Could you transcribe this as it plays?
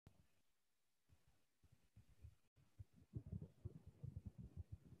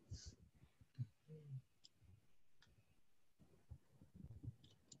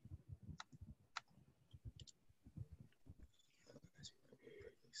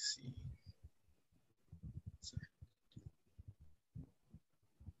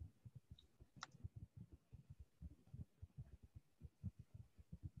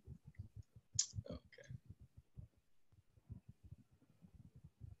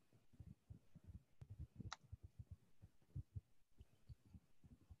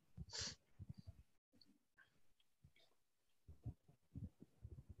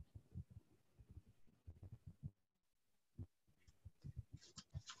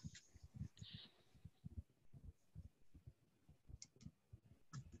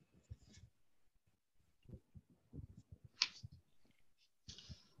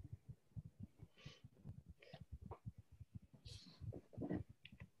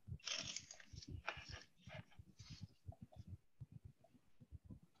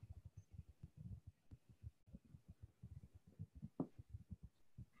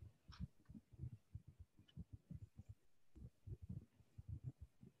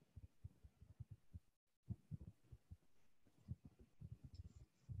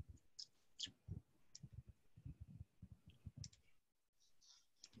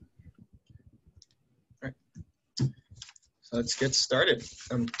Let's get started.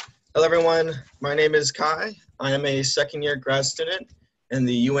 Hello, everyone. My name is Kai. I am a second-year grad student in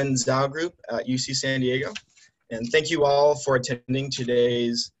the UN Zhao group at UC San Diego. And thank you all for attending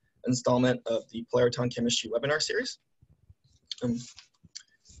today's installment of the Polariton Chemistry webinar series.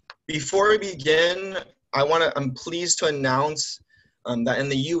 Before we begin, I'm pleased to announce that in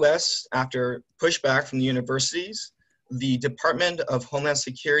the US, after pushback from the universities, the Department of Homeland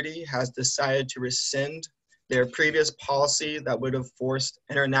Security has decided to rescind their previous policy that would have forced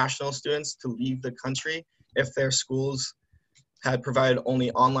international students to leave the country if their schools had provided only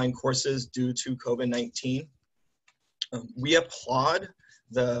online courses due to COVID-19. We applaud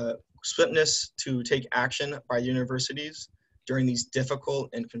the swiftness to take action by universities during these difficult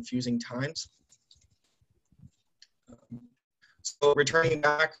and confusing times. So returning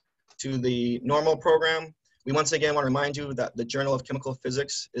back to the normal program, we once again want to remind you that the Journal of Chemical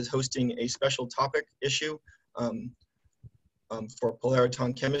Physics is hosting a special topic issue for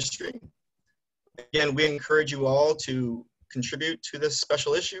Polariton chemistry. Again, we encourage you all to contribute to this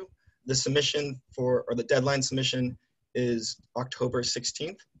special issue. The submission or the deadline submission is October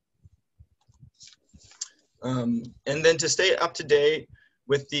 16th. And then to stay up to date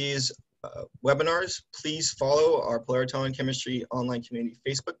with these webinars, please follow our Polariton Chemistry online community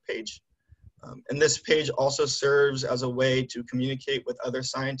Facebook page. And this page also serves as a way to communicate with other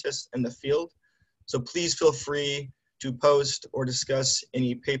scientists in the field. So please feel free to post or discuss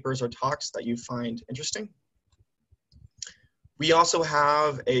any papers or talks that you find interesting. We also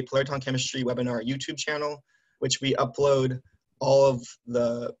have a Polariton Chemistry webinar YouTube channel, which we upload all of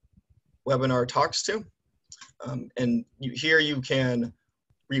the webinar talks to. And here you can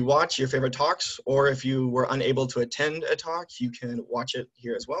rewatch your favorite talks, or if you were unable to attend a talk, you can watch it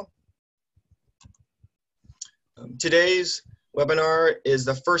here as well. Today's webinar is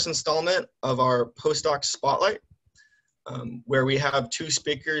the first installment of our postdoc spotlight, where we have two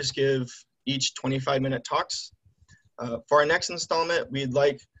speakers give each 25-minute talks. For our next installment, we'd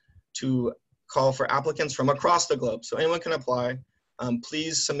like to call for applicants from across the globe, so anyone can apply.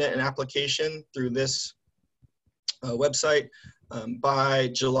 Please submit an application through this website by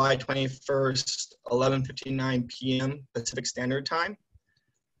July 21st, 11:59 p.m. Pacific Standard Time.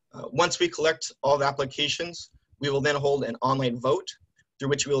 Once we collect all the applications, we will then hold an online vote through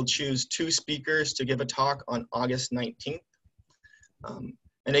which we will choose two speakers to give a talk on August 19th.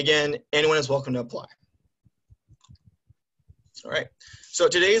 And again, anyone is welcome to apply. All right, so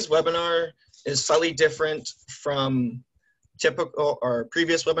today's webinar is slightly different from typical or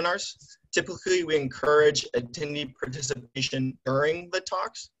previous webinars. Typically, we encourage attendee participation during the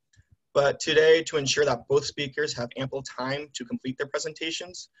talks, but today, to ensure that both speakers have ample time to complete their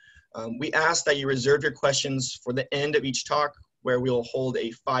presentations, we ask that you reserve your questions for the end of each talk, where we will hold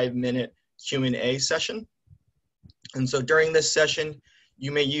a 5-minute Q&A session. And so during this session,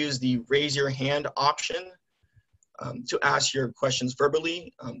 you may use the raise your hand option to ask your questions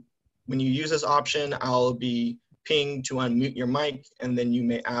verbally. When you use this option, I'll be pinged to unmute your mic, and then you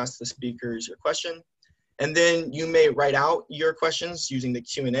may ask the speakers your question. And then you may write out your questions using the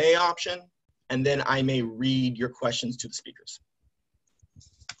Q&A option, and then I may read your questions to the speakers.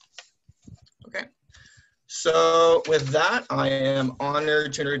 Okay, so with that, I am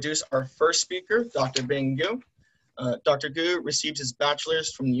honored to introduce our first speaker, Dr. Bing Gu. Dr. Gu received his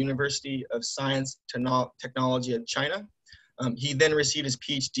bachelor's from the University of Science and Technology of China. He then received his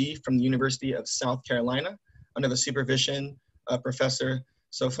PhD from the University of South Carolina under the supervision of Professor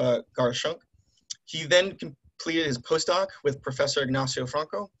Sofa Garshunk. He then completed his postdoc with Professor Ignacio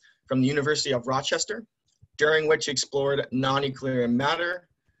Franco from the University of Rochester, during which he explored non-nuclear matter,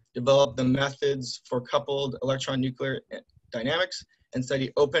 developed the methods for coupled electron-nuclear dynamics, and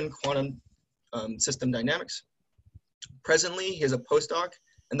studied open quantum system dynamics. Presently, he is a postdoc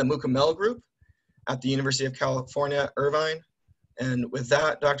in the Mukamel group at the University of California, Irvine. And with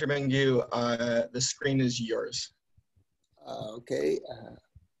that, Dr. Bing Gu, the screen is yours. Okay,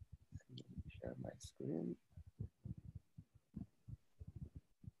 share my screen.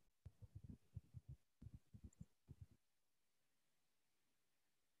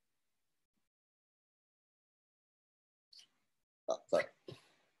 Oh, sorry.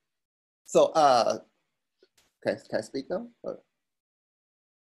 So, can I speak now? Or?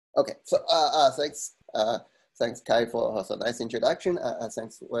 Okay, so thanks Kai for a nice introduction.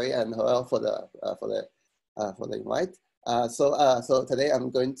 Thanks Wei and Joel for the invite. So today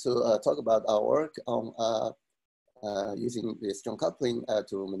I'm going to talk about our work on using the strong coupling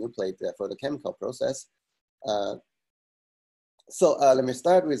to manipulate the photochemical process. So let me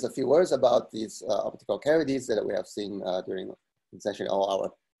start with a few words about these optical cavities that we have seen during essentially all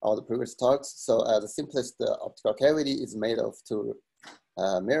our all the previous talks. So the simplest optical cavity is made of two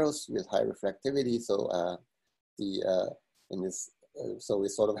mirrors with high reflectivity. So in this, so we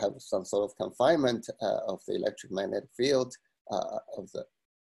sort of have some sort of confinement of the electromagnetic field of the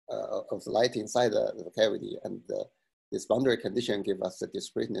light inside the cavity, and this boundary condition gives us the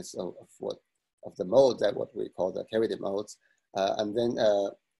discreteness of the mode, that what we call the cavity modes. And then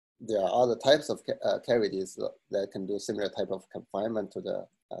there are other types of cavities that can do similar type of confinement to the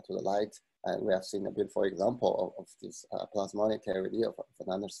light. And we have seen a beautiful example of this plasmonic cavity of a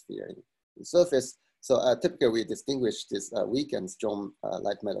nanosphere in surface. So typically we distinguish this weak and strong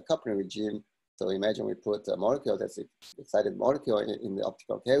light metal coupling regime. So imagine we put a molecule, that's an excited molecule in the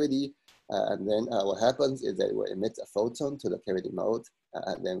optical cavity. And then what happens is that it will emit a photon to the cavity mode,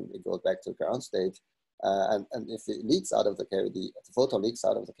 and then it goes back to ground state. And if it leaks out of the cavity, the photon leaks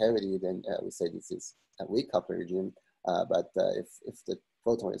out of the cavity, then we say this is a weak coupling regime. But if the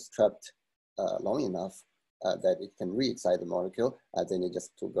photon is trapped long enough that it can re-excite the molecule, then it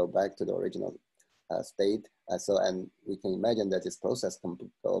just to go back to the original state. And we can imagine that this process can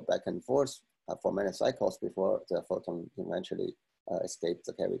go back and forth for many cycles before the photon eventually escapes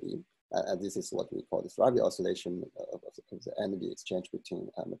the cavity. And this is what we call this Rabi oscillation of the energy exchange between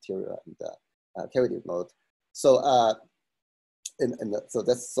material and cavity mode. So, so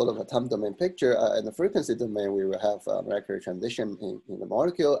that's sort of a time domain picture. In the frequency domain, we will have a molecular transition in the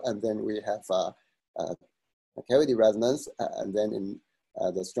molecule, and then we have a cavity resonance, and then in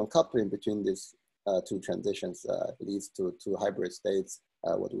the strong coupling between these two transitions leads to two hybrid states,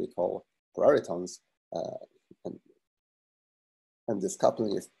 what we call polaritons. And this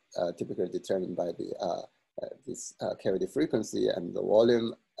coupling is typically determined by this cavity frequency and the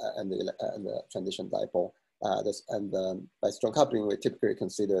volume and the transition dipole. By strong coupling, we typically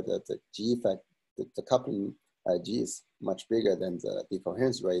consider that the G effect, the coupling G is much bigger than the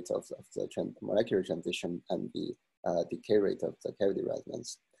decoherence rate of the molecular transition and the decay rate of the cavity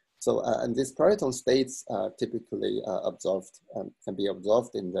resonance. So, and these polariton states are typically absorbed, can be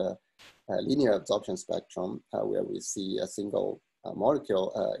absorbed in the linear absorption spectrum, where we see a single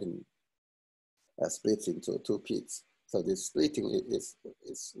molecule splits into two peaks. So this splitting is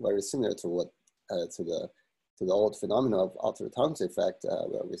very similar to what to the old phenomenon of ultraviolet effect,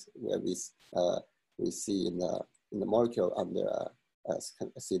 where we see in the molecule under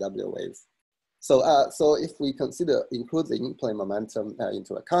a CW wave. So so if we include the in-plane momentum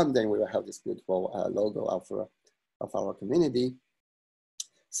into account, then we will have this beautiful logo of our community.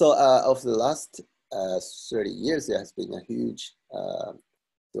 So over the last 30 years, there has been a huge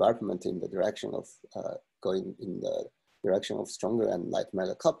development in the direction of going in the direction of stronger and light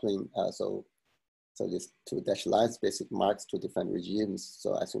metal coupling. So these two dashed lines basically marks two different regimes.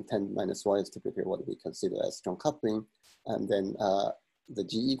 So I think 10⁻⁻1 is typically what we consider as strong coupling, and then the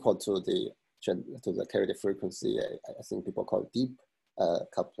G equal to the cavity frequency, I think people call it deep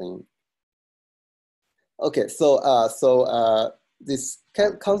coupling. Okay, so this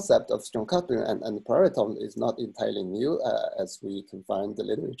concept of strong coupling and polariton is not entirely new, as we can find the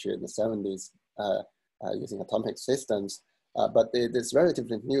literature in the 70s using atomic systems. But it is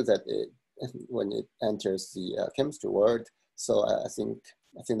relatively new that when it enters the chemistry world. So I think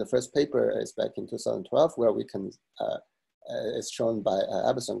the first paper is back in 2012, where we can is shown by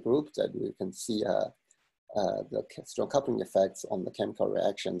Abelson group that we can see the strong coupling effects on the chemical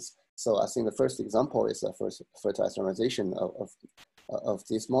reactions. So I think the first example is the first photoisomerization of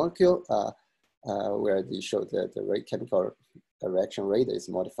this molecule, where they show that the chemical reaction rate is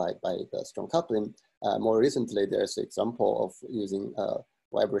modified by the strong coupling. More recently, there's an example of using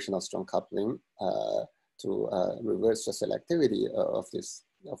vibrational strong coupling to reverse the selectivity of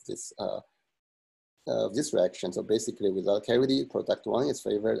this reaction. So basically, without cavity, product 1 is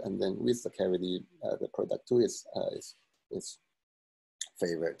favored, and then with the cavity, the product 2 is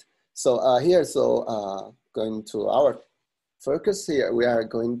favored. So going to our focus here, we are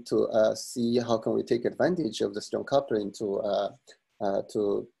going to see how can we take advantage of the strong coupling to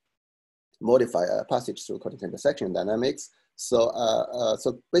modify a passage through conical intersection dynamics. So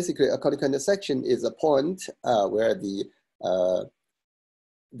so basically, a conical intersection is a point where the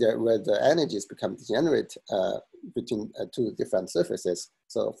energies become degenerate between two different surfaces.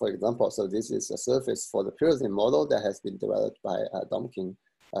 So for example, so this is a surface for the Pearson model that has been developed by a Domkin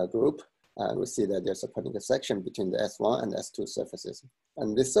group. And we see that there's a conical section between the S1 and S2 surfaces.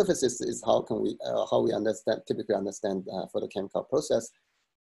 And this surfaces is how we typically understand photochemical process.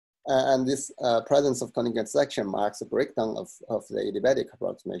 And this presence of conical section marks a breakdown of the adiabatic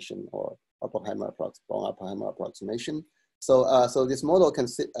approximation or Oppenheimer approximation. So, so this model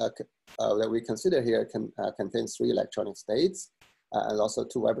that we consider here contains 3 electronic states. and also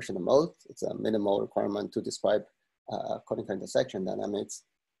two vibrational modes. It's a minimal requirement to describe conical intersection dynamics.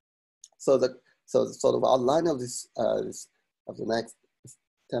 So the sort of outline of this of the next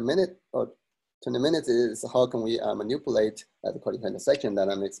 10 minutes or 20 minutes is how can we manipulate the conical intersection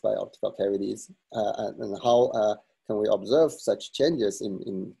dynamics by optical cavities, and how can we observe such changes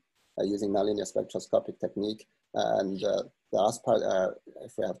in using nonlinear spectroscopic technique. And the last part,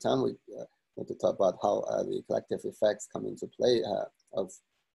 if we have time, we want to talk about how the collective effects come into play of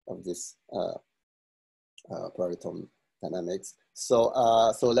this polariton dynamics. So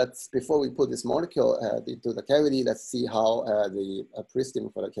let's, before we put this molecule into the cavity, let's see how the pristine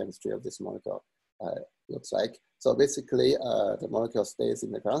photochemistry of this molecule looks like. So basically, the molecule stays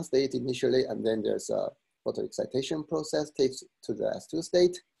in the ground state initially, and then there's a photoexcitation process takes to the S2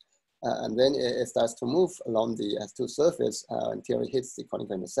 state, and then it starts to move along the S2 surface until it hits the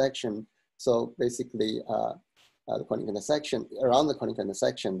conical intersection. So basically, the conical intersection, around the conical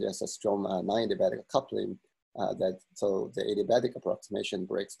intersection, there's a strong nonadiabatic coupling so the adiabatic approximation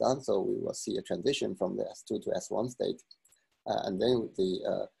breaks down. So we will see a transition from the S2 to S1 state, and then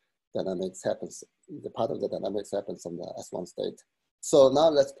the dynamics happens. The part of the dynamics happens on the S1 state. So now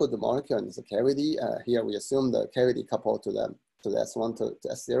let's put the molecule in the cavity. Here we assume the cavity coupled to the S1 to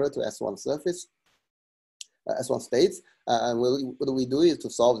S0 to S1 surface, S1 states. And what we do is to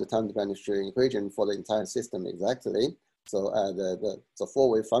solve the time-dependent Schrödinger equation for the entire system exactly. So the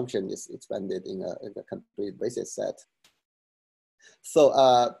four-wave function is expanded in a complete basis set. So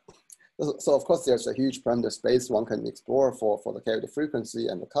of course there's a huge parameter space one can explore for the cavity frequency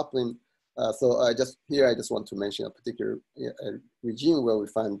and the coupling. So I just want to mention a particular regime where we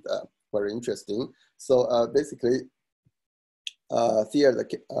find very interesting. So basically, here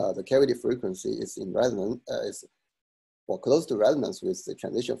the cavity frequency is in resonance, is close to resonance with the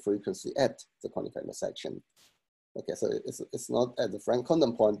transition frequency at the conical intersection. Okay, so it's not at the Frank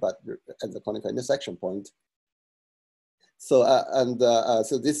Condon point, but at the conical intersection point. So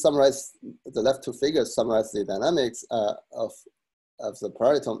so this summarizes, the left two figures summarize the dynamics of the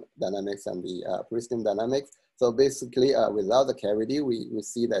polariton dynamics and the pristine dynamics. So basically, without the cavity, we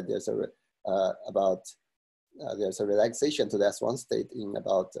see that there's there's a relaxation to the S1 state in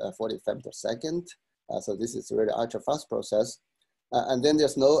about 40 femtosecond. So this is a really ultra fast process, and then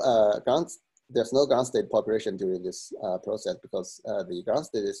there's no ground state population during this process because the ground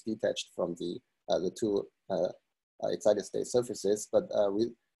state is detached from the two excited state surfaces. But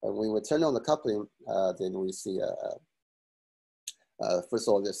when we turn on the coupling, then we see first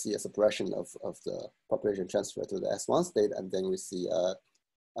of all, we see a suppression of the population transfer to the S1 state, and then we see a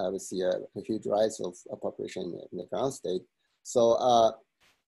huge rise of population in the ground state. So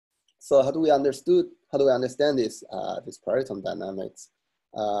so how do we understand this polariton dynamics?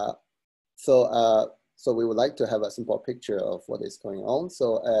 So we would like to have a simple picture of what is going on.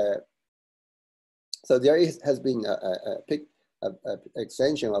 So so there has been an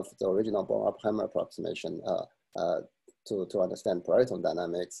extension of the original Born-Oppenheimer approximation to understand polariton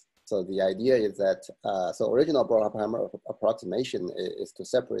dynamics. So the idea is that, so original Born-Oppenheimer approximation is to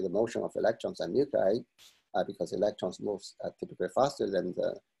separate the motion of electrons and nuclei because electrons move typically faster than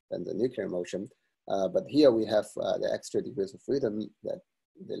the nuclear motion. But here we have the extra degrees of freedom that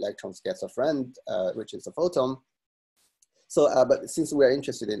the electrons gets a friend, which is a photon. So, but since we are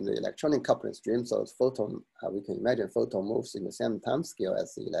interested in the electronic coupling stream, so photon, we can imagine photon moves in the same time scale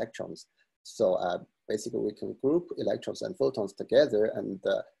as the electrons. So basically we can group electrons and photons together and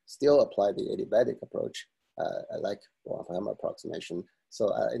still apply the adiabatic approach, like Born-Oppenheimer approximation.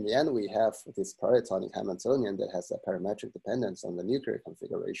 So in the end, we have this polaritonic Hamiltonian that has a parametric dependence on the nuclear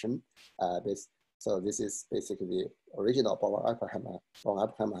configuration. So this is basically the original Born-Oppenheimer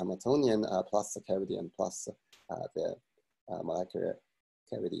Hamiltonian plus the cavity and plus the molecular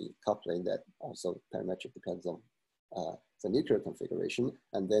cavity coupling that also parametric depends on the nuclear configuration.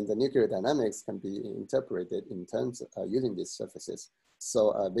 And then the nuclear dynamics can be interpreted in terms of using these surfaces.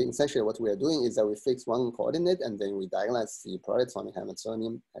 So essentially what we are doing is that we fix one coordinate and then we diagonalize the polaritonic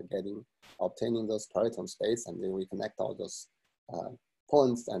Hamiltonian, obtaining those polariton states, and then we connect all those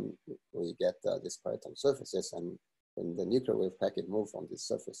points and we get these polariton surfaces, and then the nuclear wave packet move on these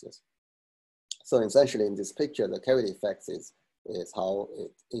surfaces. So essentially in this picture, the cavity effects is how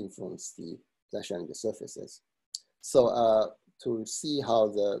it influences the position of the surfaces. So to see how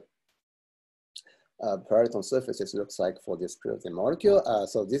the polariton surfaces looks like for this purity molecule,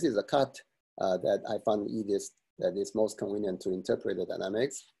 so this is a cut that I found easiest, that is most convenient to interpret the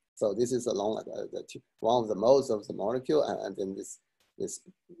dynamics. So this is along one of the modes of the molecule, and then this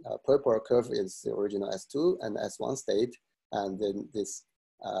purple curve is the original S2 and S1 state, and then this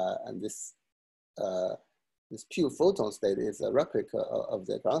this pure photon state is a replica of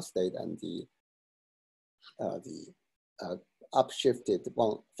the ground state, and the upshifted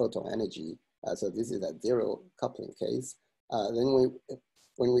one photon energy. So this is a zero coupling case. Then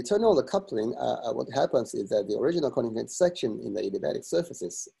when we turn on the coupling, what happens is that the original conical intersection in the adiabatic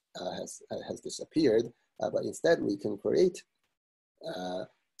surfaces has disappeared, but instead we can create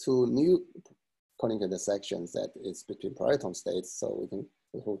two new conical intersections that is between polariton states. So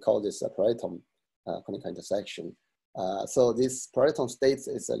we'll call this a polariton conical intersection. So this polariton states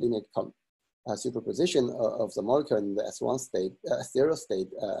is a linear superposition of the molecule in the S1 state, zero state,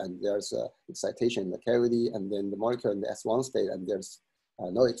 and there's excitation in the cavity, and then the molecule in the S1 state, and there's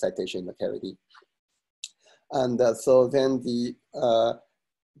no excitation in the cavity. And so then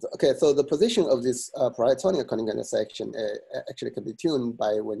okay, so the position of this polaritonic conical intersection actually can be tuned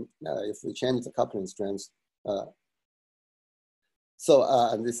by if we change the coupling strengths. And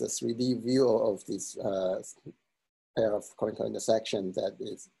this is a 3D view of this pair of conical intersections that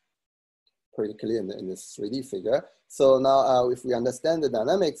is pretty clear in this 3D figure. So now if we understand the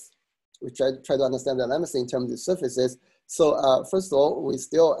dynamics, we try to understand the dynamics in terms of surfaces. So first of all, we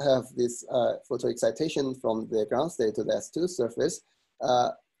still have this photoexcitation from the ground state to the S2 surface.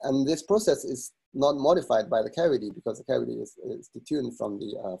 And this process is not modified by the cavity because the cavity is detuned from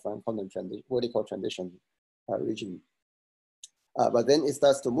the quantum vertical transition region. But then it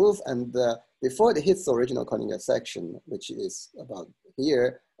starts to move, and before it hits the original conical intersection, which is about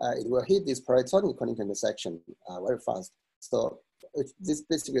here, it will hit this polaritonic conical intersection very fast. So this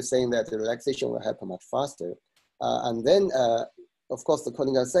basically saying that the relaxation will happen much faster. And then, of course, the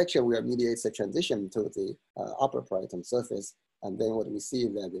conical intersection will mediate the transition to the upper polariton surface. And then what we see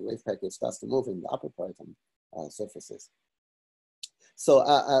is that the wave packet starts to move in the upper polariton surfaces. So,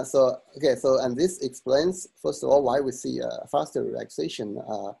 and this explains, first of all, why we see a faster relaxation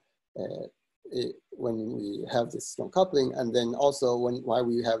when we have this strong coupling, and then also why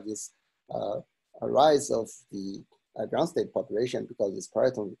we have this a rise of the ground state population, because this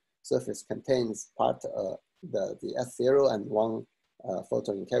polariton surface contains part the S0 and one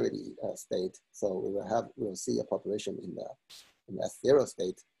photon in cavity state. So we'll see a population in the S0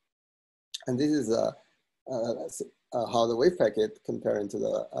 state, and this is how the wave packet comparing to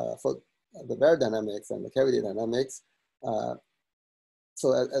the barrier dynamics and the cavity dynamics.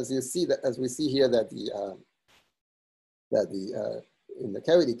 So as we see here that in the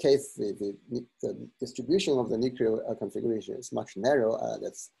cavity case, the distribution of the nuclear configuration is much narrow.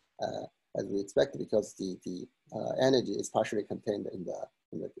 That's as we expect, because the energy is partially contained in the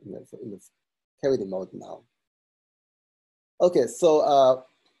cavity mode now. Okay, so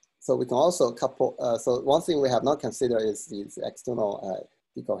we can also couple. So one thing we have not considered is these external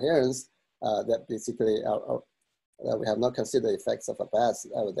decoherence that basically we have not considered effects of a bath.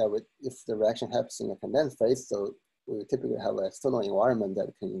 If the reaction happens in a condensed phase, so we typically have an external environment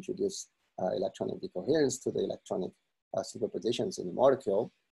that can introduce electronic decoherence to the electronic superpositions in the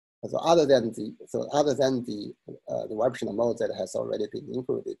molecule. So other than the vibrational mode that has already been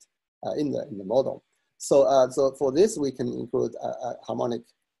included in the model. So for this we can include a harmonic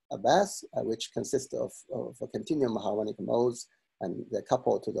bath, which consists of a continuum of harmonic modes, and they're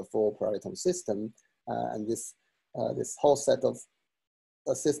coupled to the full polariton system. And this whole set of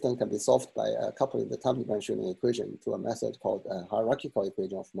a system can be solved by coupling the time dimensional equation to a method called hierarchical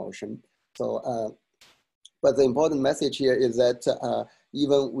equation of motion. So, but the important message here is that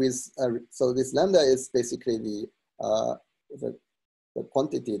even with, so this lambda is basically the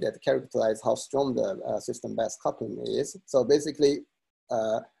quantity that characterizes how strong the system-based coupling is. So basically,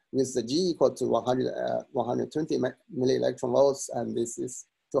 with the G equal to 120 milli-electron volts, and this is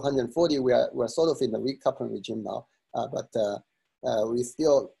 240, we're sort of in the weak coupling regime now, but we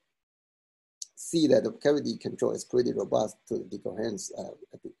still see that the cavity control is pretty robust to the decoherence,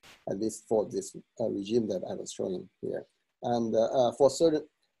 at least for this regime that I was showing here. And for certain,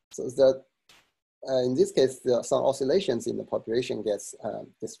 so that in this case, some oscillations in the population gets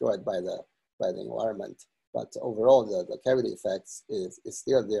destroyed by the environment. But overall, the cavity effects is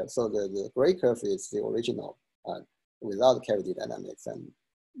still there. So the gray curve is the original without cavity dynamics, and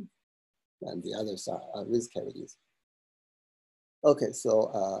the others are with cavities. Okay, so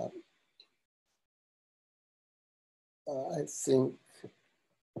I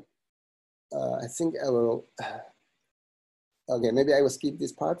think I will. Okay, maybe I will skip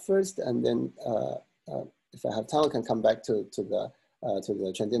this part first, and then if I have time, I can come back to the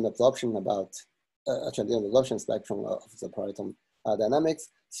transient absorption about transient absorption spectrum of the polariton dynamics.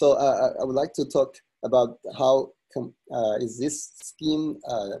 So I would like to talk about how is this scheme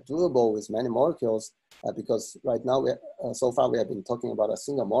doable with many molecules, because right now so far we have been talking about a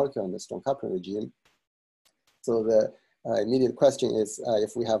single molecule in the strong coupling regime. So the immediate question is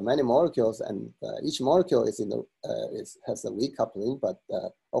if we have many molecules and each molecule is has a weak coupling, but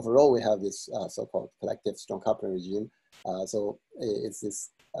overall we have this so-called collective strong coupling regime. So is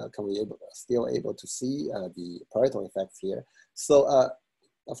this can we still able to see the Pareto effects here? So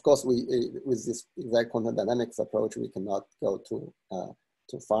of course, with this exact quantum dynamics approach, we cannot go too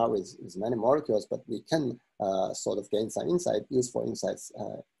far with many molecules, but we can sort of gain some useful insights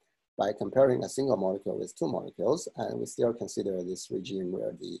by comparing a single molecule with two molecules, and we still consider this regime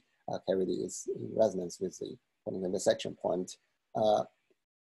where the cavity is in resonance with the quantum intersection point.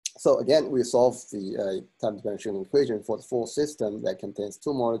 So again, we solve the time dimensional equation for the full system that contains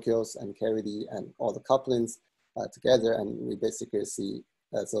two molecules and cavity and all the couplings together, and we basically see,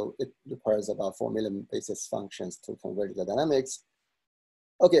 so it requires about 4 million basis functions to converge the dynamics.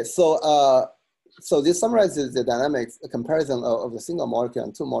 Okay, so so this summarizes the dynamics, a comparison of the single molecule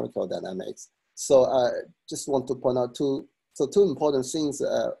and two molecule dynamics. So just want to point out two important things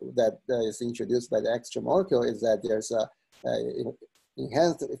that is introduced by the extra molecule is that there's a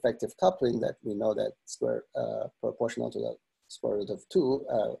enhanced effective coupling that we know that square proportional to the square root of 2.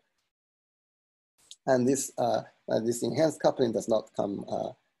 And this enhanced coupling does not come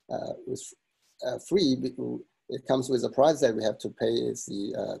with free. It comes with a price that we have to pay is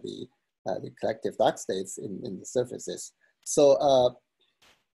the collective dark states in the surfaces. So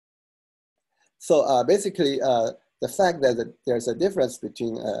basically, the fact that there's a difference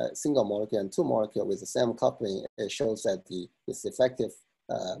between a single molecule and two molecule with the same coupling, it shows that this effective,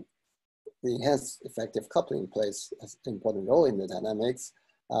 the enhanced effective coupling plays an important role in the dynamics.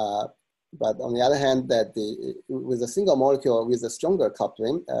 But on the other hand, that with a single molecule with a stronger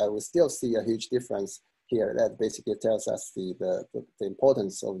coupling, we still see a huge difference here that basically tells us the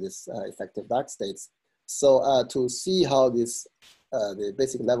importance of this effective dark states. So to see how this the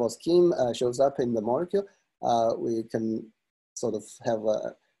basic level scheme shows up in the molecule, we can sort of have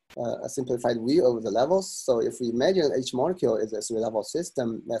a simplified view of the levels. So if we imagine each molecule is a 3-level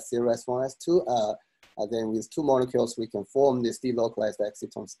system, that's 0, S1, S2, then with two molecules, we can form this delocalized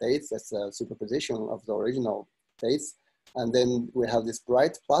exciton states. That's a superposition of the original states. And then we have this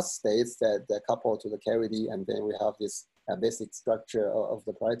bright plus states that couple to the cavity. And then we have this basic structure of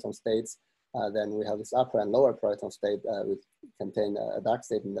the polariton states. Then we have this upper and lower polariton state which contain a dark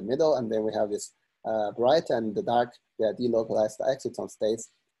state in the middle. And then we have this bright and the dark, delocalized exciton states.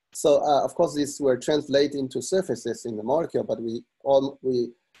 So of course, these were translated into surfaces in the molecule, but we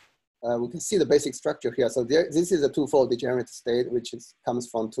can see the basic structure here. So this is a two-fold degenerate state, which comes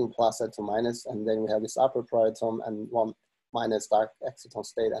from 2 plus and 2 minus, and then we have this upper polariton and 1 minus dark exciton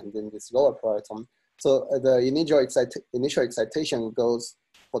state, and then this lower polariton. So the initial excitation goes,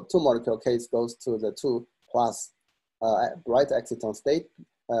 for two molecule case, goes to the 2 plus bright exciton state.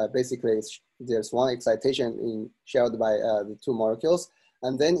 Basically, there's one excitation shared by the two molecules,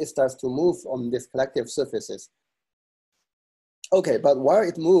 and then it starts to move on these collective surfaces. Okay, but while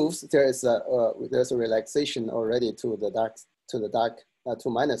it moves, there's a relaxation already to the dark 2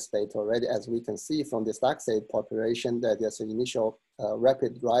 minus state already, as we can see from this dark state population that there's an initial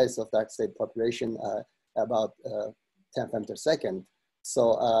rapid rise of dark state population about 10 femtosecond.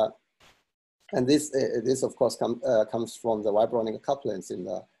 So and this of course comes from the vibronic couplings in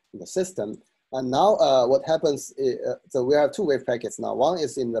the system. And now what happens is, so we have two wave packets now. One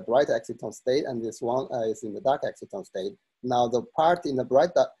is in the bright exciton state, and this one is in the dark exciton state. Now the part in the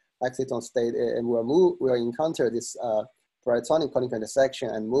bright exciton state, and we'll encounter this polaritonic conical intersection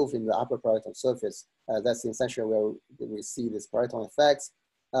and move in the upper polariton surface. That's essentially where we see these polariton effects.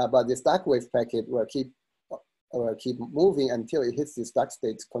 But this dark wave packet will keep moving until it hits this dark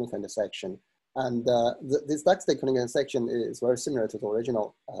state conical intersection. And this dark state conical intersection is very similar to the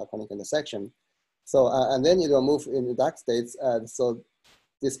original conical intersection. So, and then it will move in the dark states. So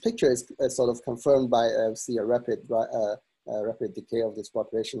this picture is sort of confirmed by see a rapid decay of this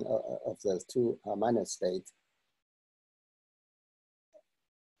population of the 2 minus state.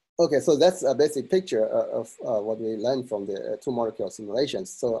 Okay, so that's a basic picture of what we learned from the two molecule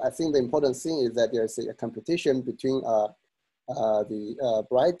simulations. So I think the important thing is that there's a competition between the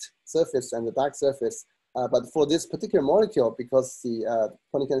bright surface and the dark surface. But for this particular molecule, because the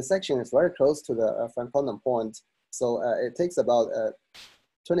conical intersection is very close to the Frank quantum point, so it takes about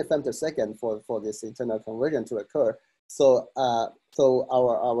 20 femtosecond for this internal conversion to occur. So so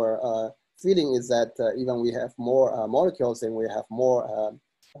our feeling is that even we have more molecules and we have more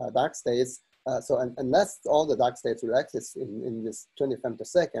dark states. So unless all the dark states relaxes in this 20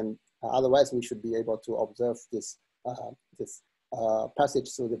 femtosecond, otherwise we should be able to observe this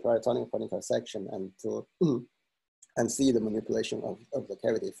passage through the polaritonic conical section and to and see the manipulation of the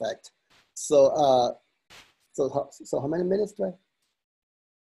cavity effect. So So how many minutes do I?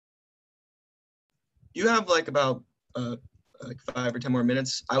 You have like about like 5 or 10 more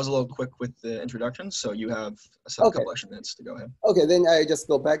minutes. I was a little quick with the introduction, so you have a couple extra minutes to go ahead. Okay, then I just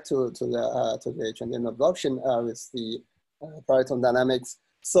go back to the transient absorption with the polariton dynamics.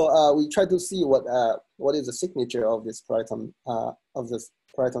 So we try to see what is the signature of this polariton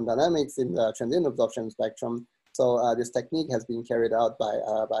dynamics in the transient absorption spectrum. So this technique has been carried out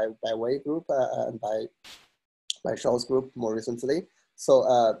by Wei group and by Shaul's group more recently. So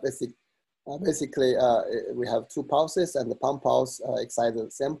basically, we have two pulses, and the pump pulse excites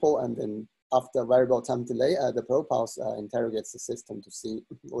the sample, and then after variable time delay, the probe pulse interrogates the system to see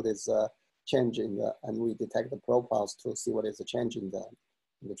what is change in the, and we detect the probe pulse to see what is the change in the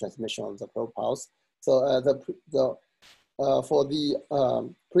transmission of the probe pulse. So for the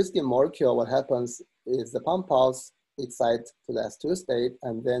pristine molecule, what happens is the pump pulse excites to the S2 state,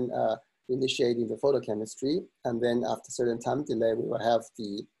 and then initiating the photochemistry, and then after certain time delay, we will have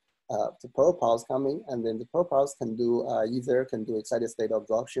the probe pulse coming, and then the probe pulse can do either excited state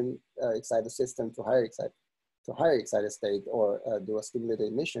absorption, excite the system to higher excited state, or do a stimulated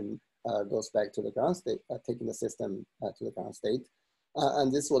emission, goes back to the ground state, taking the system to the ground state.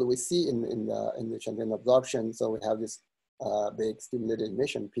 And this is what we see in the transient absorption. So we have this big stimulated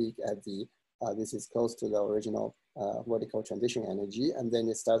emission peak at the, this is close to the original vertical transition energy, and then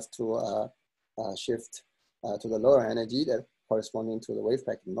it starts to shift to the lower energy that corresponding to the wave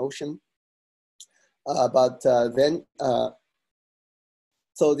packet motion. So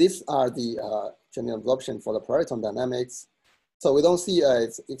these are the transient absorption for the polariton dynamics. So we don't see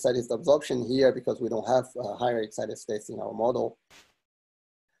excited absorption here because we don't have higher excited states in our model.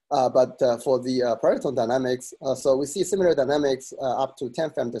 But for the polariton dynamics, so we see similar dynamics up to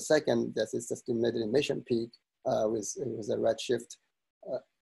 10 femtosecond. This is the stimulated emission peak with a red shift.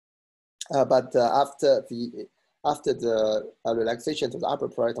 But after the relaxation to the upper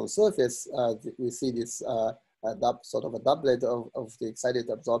polariton surface, we see this sort of a doublet of the excited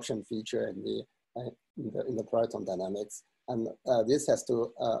absorption feature in the polariton dynamics, and this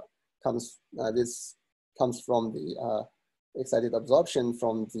comes from the excited absorption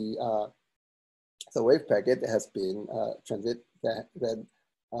from the wave packet that has been that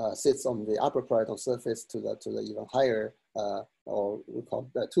sits on the upper polariton surface to the even higher or we call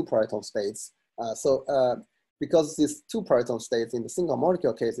the two polariton states. Because these two polariton states in the single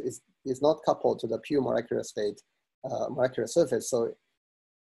molecule case is not coupled to the pure molecular state, molecular surface. So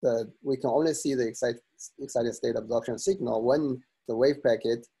we can only see the excited state absorption signal when the wave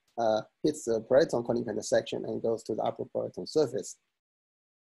packet hits the polariton conical intersection and goes to the upper polariton surface.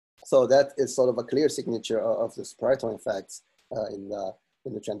 So that is sort of a clear signature of this polariton effects in the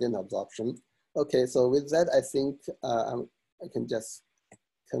transient absorption. Okay, so with that, I think I can just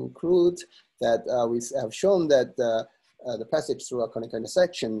conclude that we have shown that the passage through a conical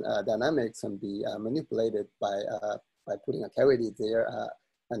intersection dynamics can be manipulated by putting a cavity there,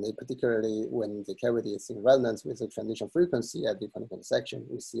 and particularly when the cavity is in resonance with the transition frequency at the conical intersection,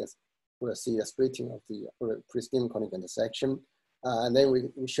 we'll see a splitting of the pristine conical intersection. And then we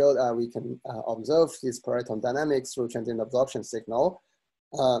showed we can observe this polariton dynamics through transient absorption signal.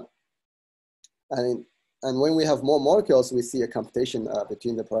 And when we have more molecules, we see a computation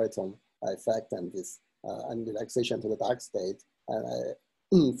between the polariton effect and this and relaxation to the dark state. And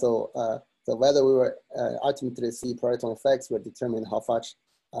so whether we will ultimately see polariton effects will determine how fast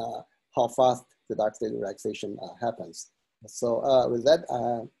the dark state relaxation happens. So with that,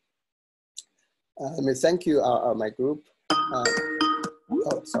 let me thank you, my group. Oh,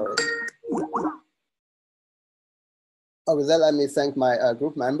 sorry. With that, let me thank my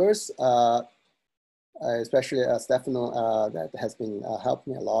group members. Especially Stefano, that has been helped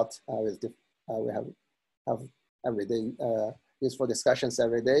me a lot with we have everyday useful discussions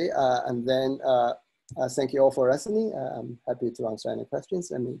every day. And then thank you all for listening. I'm happy to answer any questions.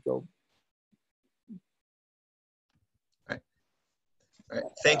 Let me go. All right.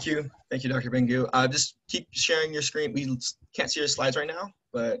 Thank you, Dr. Bengu. Just keep sharing your screen. We can't see your slides right now,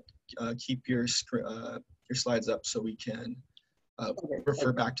 but keep your slides up so we can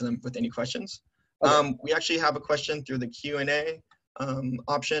refer back to them with any questions. Okay. We actually have a question through the Q&A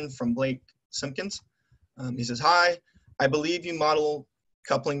option from Blake Simpkins. He says, hi, I believe you model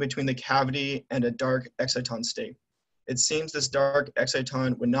coupling between the cavity and a dark exciton state. It seems this dark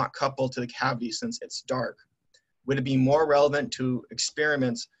exciton would not couple to the cavity since it's dark. Would it be more relevant to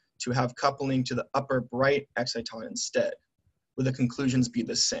experiments to have coupling to the upper bright exciton instead? Would the conclusions be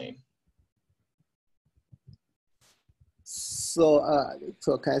the same? So,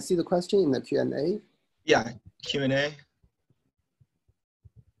 so can I see the question in the Q&A? Yeah, Q&A.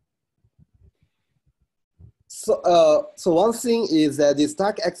 So one thing is that this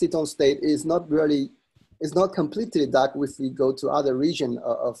dark exciton state is not completely dark if we go to other region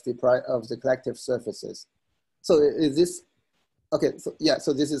of the collective surfaces. So is this, okay, so yeah,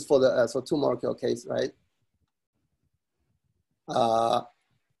 so this is for the two molecule case, right?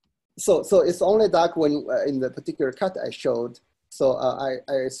 So it's only dark when in the particular cut I showed. So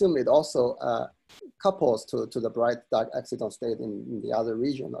I assume it also couples to the bright dark exciton state in the other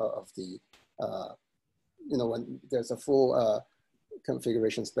region of the, when there's a full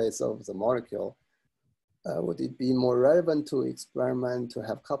configuration space of the molecule. Would it be more relevant to experiment to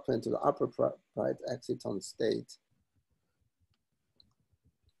have coupling to the upper bright exciton state?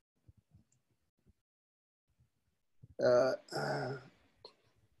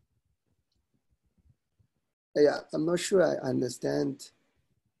 Yeah, I'm not sure I understand.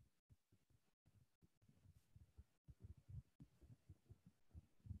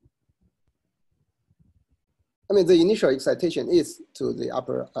 I mean, the initial excitation is to the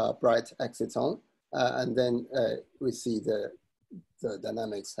upper bright exciton, and then we see the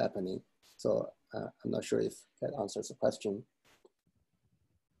dynamics happening. So I'm not sure if that answers the question.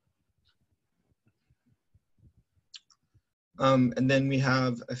 And then we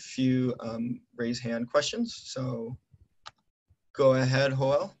have a few raise hand questions. So go ahead,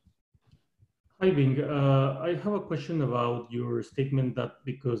 Joel. Hi, Bing. I have a question about your statement that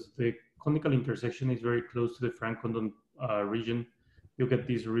because the conical intersection is very close to the Frank-Condon region, you get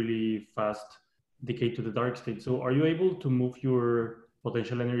this really fast decay to the dark state. So are you able to move your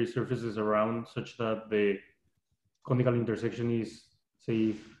potential energy surfaces around such that the conical intersection is,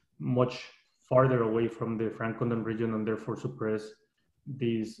 say, much farther away from the Frank-Condon region and therefore suppress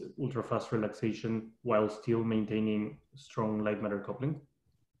this ultra-fast relaxation while still maintaining strong light-matter coupling?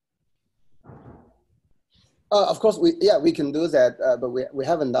 Of course, we can do that, but we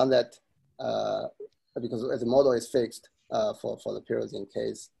haven't done that because the model is fixed for the pyridine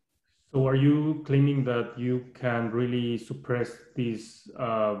case. So are you claiming that you can really suppress this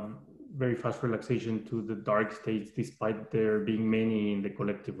very fast relaxation to the dark states despite there being many in the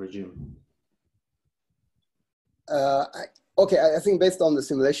collective regime? Okay, I think based on the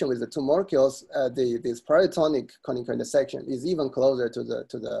simulation with the two molecules, this polaritonic conical intersection is even closer to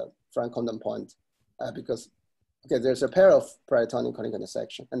the Frank-Condon point because there's a pair of polaritonic conical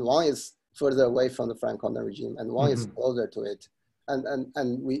intersection, and one is further away from the Frank-Condon regime, and one is closer to it, and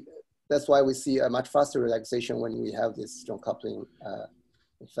that's why we see a much faster relaxation when we have this strong coupling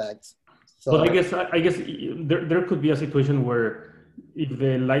effect. So, but I guess there could be a situation where if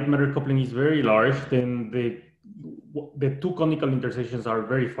the light matter coupling is very large, then the two conical intersections are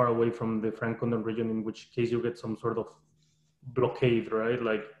very far away from the Frank-Condon region, in which case you get some sort of blockade, right?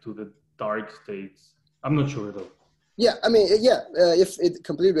 Like to the dark states. I'm not sure though. Yeah, I mean, if it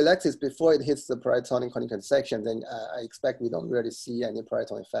completely relaxes before it hits the polaritonic conical intersection, then I expect we don't really see any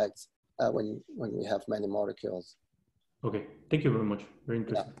polariton effects when we have many molecules. Okay, thank you very much. Very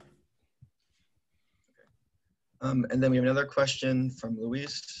interesting. Yeah. And then we have another question from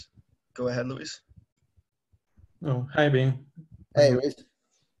Luis. Go ahead, Luis. Oh, hi, Bing. Hey, Luis.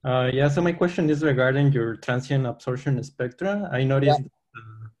 Yeah, so my question is regarding your transient absorption spectra. I noticed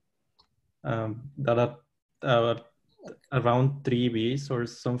that around 3 Bs or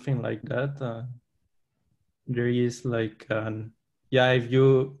something like that, there is like, if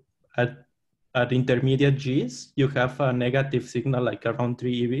you at intermediate Gs, you have a negative signal like around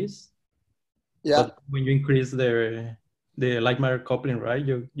 3 EVs. Yeah. But when you increase the light matter coupling, right,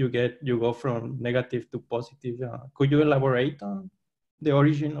 you go from negative to positive. Could you elaborate on the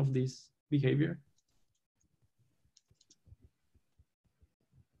origin of this behavior?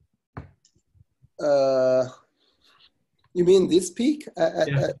 You mean this peak at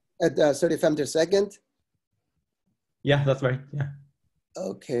 30 femto second? Yeah, that's right. Yeah.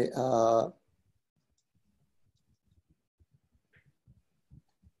 Okay.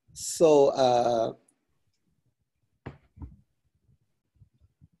 So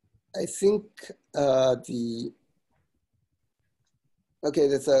I think okay,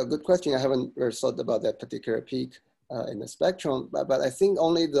 that's a good question. I haven't really thought about that particular peak in the spectrum, but I think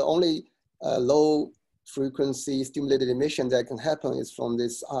the only low frequency stimulated emission that can happen is from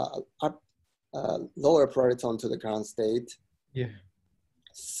this lower polariton to the ground state. Yeah.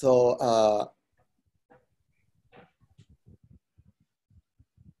 So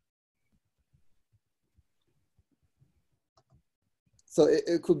so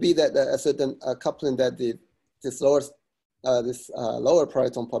it could be that a certain coupling that this lower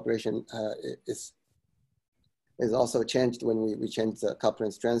polariton population is also changed when we change the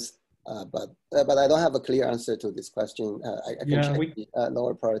coupling strength. But I don't have a clear answer to this question. I can check the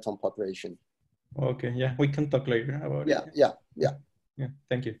lower polariton population. Okay, yeah, we can talk later about it. Yeah. Yeah,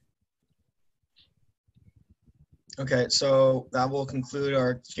 thank you. Okay, so that will conclude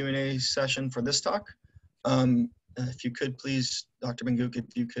our Q&A session for this talk. If you could please, Dr. Benguk, if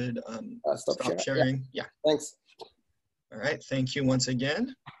you could stop sharing. Yeah. Thanks. All right, thank you once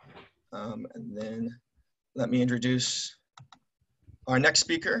again. And then let me introduce our next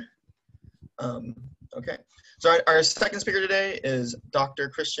speaker. Okay, so our second speaker today is Dr.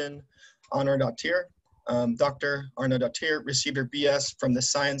 Christian Arnardottir. Dr. Arnardottir received her BS from the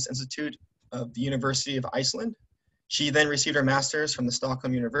Science Institute of the University of Iceland. She then received her master's from the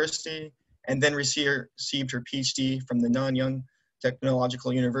Stockholm University and then received her PhD from the Nanyang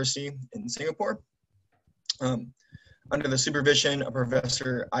Technological University in Singapore. Under the supervision of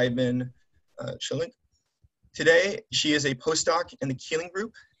Professor Ivan Shaul. Today, she is a postdoc in the Keeling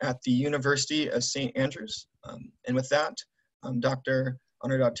Group at the University of St. Andrews. And with that, Dr.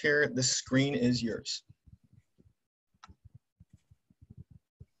 Arnardottir, the screen is yours.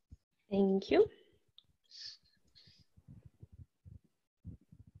 Thank you.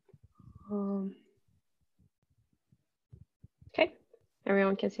 Okay,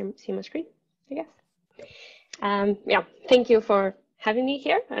 everyone can see my screen, I guess. Yeah, thank you for having me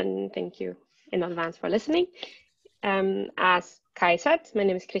here, and thank you in advance for listening. As Kai said, my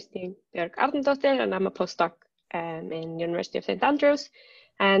name is Kristín Björk Arnardóttir, and I'm a postdoc in University of St. Andrews.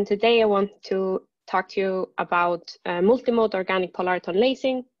 And today I want to talk to you about multimode organic polariton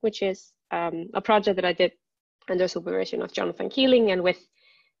lasing, which is a project that I did under supervision of Jonathan Keeling and with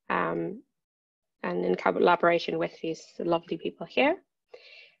and in collaboration with these lovely people here.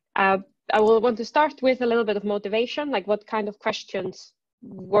 I will want to start with a little bit of motivation, like what kind of questions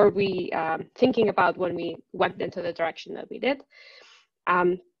were we thinking about when we went into the direction that we did.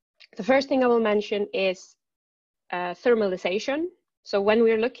 The first thing I will mention is thermalization. So when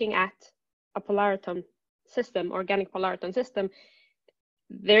we're looking at a polariton system, organic polariton system,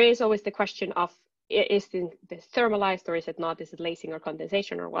 there is always the question of, is this thermalized or is it not? Is it lasing or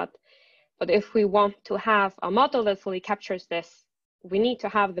condensation or what? But if we want to have a model that fully captures this, we need to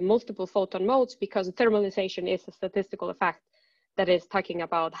have the multiple photon modes, because thermalization is a statistical effect that is talking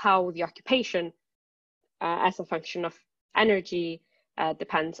about how the occupation as a function of energy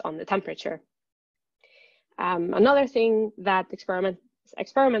depends on the temperature. Another thing that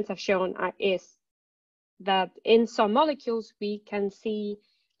experiments have shown is that in some molecules we can see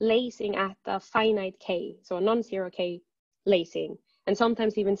lasing at a finite K, so a non-zero K lasing, and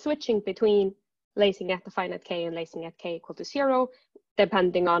sometimes even switching between lasing at the finite K and lasing at K equal to 0,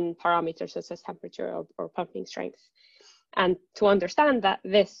 depending on parameters such as temperature or pumping strength. And to understand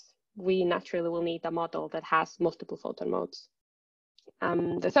this, we naturally will need a model that has multiple photon modes.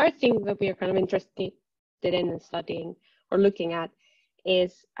 The third thing that we are kind of interested in studying or looking at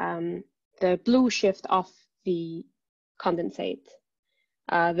is the blue shift of the condensate,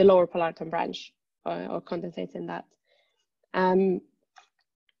 the lower polariton branch, or condensates in that.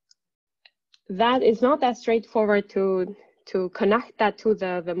 That is not that straightforward to connect that to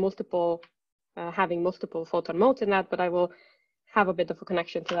the multiple, having multiple photon modes in that, but I will have a bit of a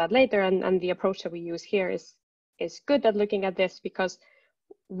connection to that later. And the approach that we use here is good at looking at this, because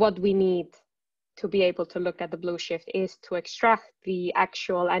what we need to be able to look at the blue shift is to extract the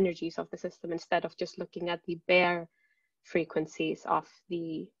actual energies of the system instead of just looking at the bare frequencies of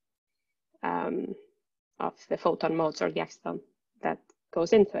the photon modes or the exciton that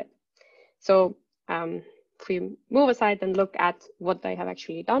goes into it. So if we move aside and look at what I have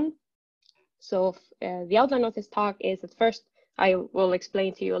actually done. So the outline of this talk is, at first I will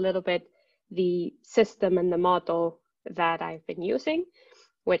explain to you a little bit the system and the model that I've been using,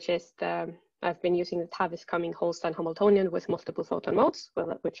 which is I've been using the Tavis-Cumming-Holstein Hamiltonian with multiple photon modes,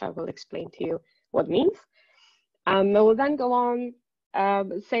 which I will explain to you what it means. I will then go on,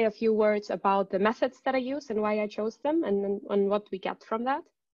 say a few words about the methods that I use and why I chose them, and what we get from that.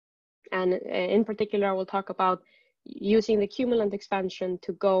 And in particular, I will talk about using the cumulant expansion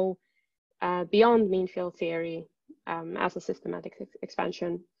to go beyond mean field theory as a systematic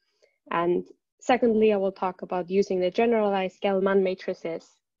expansion. And secondly, I will talk about using the generalized Gell-Mann matrices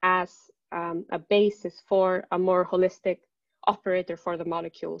as a basis for a more holistic operator for the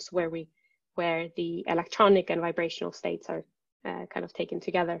molecules, where the electronic and vibrational states are kind of taken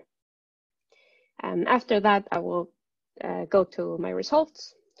together. After that, I will go to my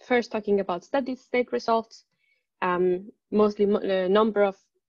results. First, talking about steady state results, mostly the number of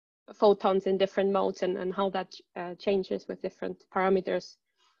photons in different modes and how that changes with different parameters.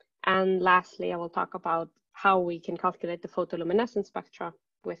 And lastly, I will talk about how we can calculate the photoluminescence spectra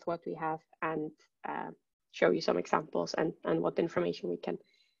with what we have, and show you some examples and what information we can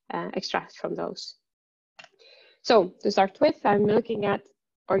extract from those. So to start with, I'm looking at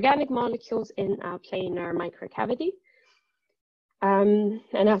organic molecules in a planar microcavity. And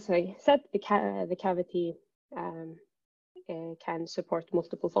as I said, the cavity can support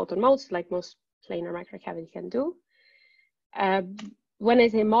multiple photon modes, like most planar microcavity can do. When I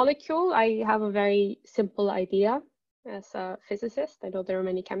say molecule, I have a very simple idea as a physicist. I know there are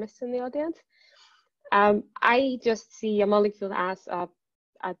many chemists in the audience. I just see a molecule as a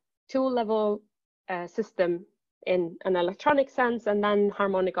two-level system in an electronic sense, and then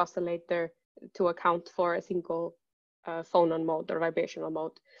harmonic oscillator to account for a single phonon mode or vibrational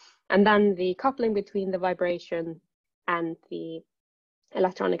mode. And then the coupling between the vibration and the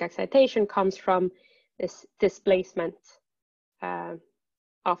electronic excitation comes from this displacement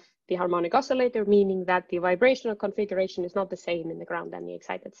of the harmonic oscillator, meaning that the vibrational configuration is not the same in the ground and the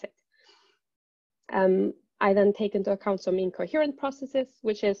excited state. I then take into account some incoherent processes,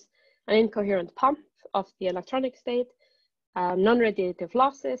 which is an incoherent pump of the electronic state, non-radiative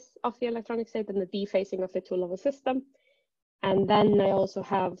losses of the electronic state, and the dephasing of the two-level system. And then I also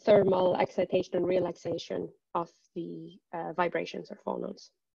have thermal excitation and relaxation of the vibrations or phonons.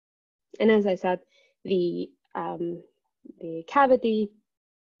 And as I said, the cavity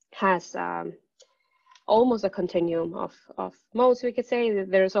has almost a continuum of modes. We could say that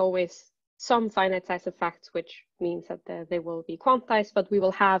there's always some finite size effects, which means that they will be quantized, but we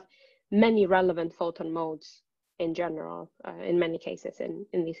will have many relevant photon modes in general, in many cases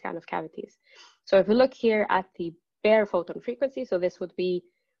in these kind of cavities. So if we look here at the bare photon frequency, so this would be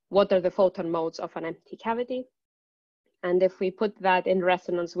what are the photon modes of an empty cavity. And if we put that in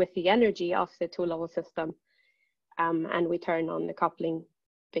resonance with the energy of the two-level system, and we turn on the coupling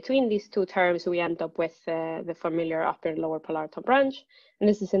between these two terms, we end up with the familiar upper and lower polariton branch. And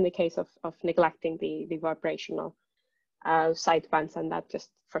this is in the case of neglecting the vibrational sidebands, and that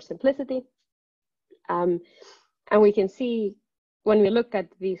just for simplicity. And we can see when we look at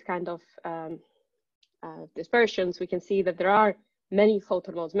these kind of dispersions, we can see that there are many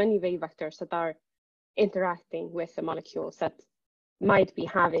photon modes, many wave vectors that are interacting with the molecules that might be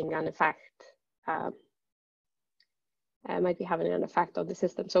having an effect. Might be having an effect on the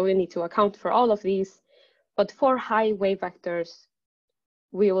system. So we need to account for all of these. But for high wave vectors,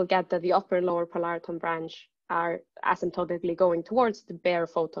 we will get that the upper and lower polariton branch are asymptotically going towards the bare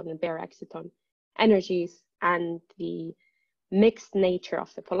photon and bare exciton energies, and the mixed nature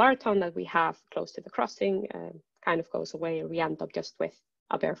of the polariton that we have close to the crossing kind of goes away, and we end up just with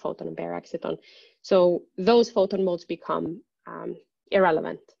a bare photon and bare exciton. So those photon modes become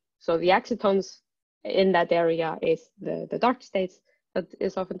irrelevant. So the excitons in that area is the dark states that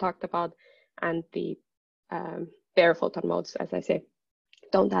is often talked about, and the bare photon modes, as I say,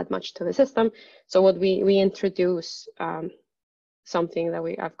 don't add much to the system. So what we introduce something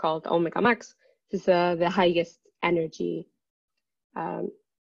that I've called omega max. This is the highest energy of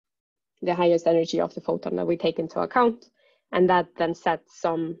the photon that we take into account, and that then sets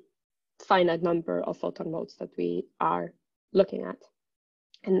some finite number of photon modes that we are looking at,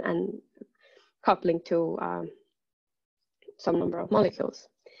 and coupling to some number of molecules.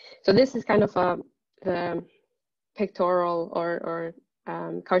 So this is kind of the pictorial or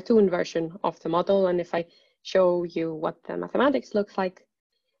cartoon version of the model. And if I show you what the mathematics looks like,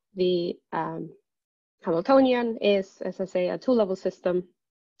 the Hamiltonian is, as I say, a two-level system.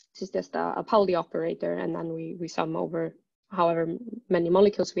 This is just a Pauli operator, and then we sum over however many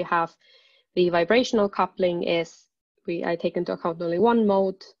molecules we have. The vibrational coupling is, I take into account only one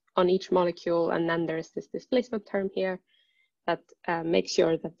mode on each molecule, and then there's this displacement term here that makes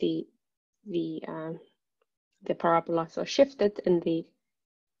sure that the parabolas are shifted in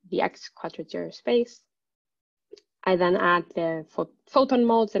the X quadrature space. I then add the photon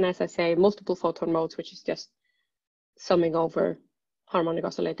modes, and as I say, multiple photon modes, which is just summing over harmonic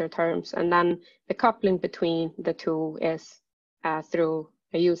oscillator terms. And then the coupling between the two is through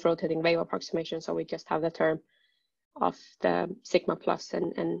a use rotating wave approximation. So we just have the term of the sigma plus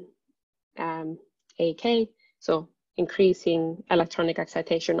and AK. So increasing electronic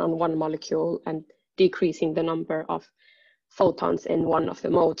excitation on one molecule and decreasing the number of photons in one of the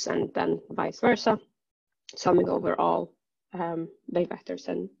modes, and then vice versa, summing over all wave vectors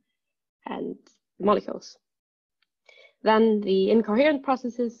and molecules. Then the incoherent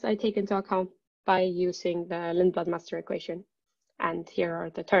processes I take into account by using the Lindblad master equation. And here are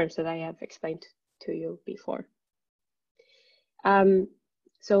the terms that I have explained to you before.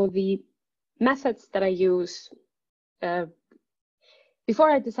 So the methods that I use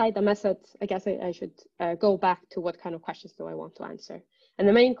before I decide the method, I guess I should go back to what kind of questions do I want to answer. And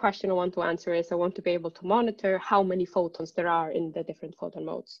the main question I want to answer is I want to be able to monitor how many photons there are in the different photon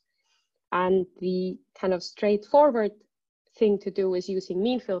modes. And the kind of straightforward thing to do is using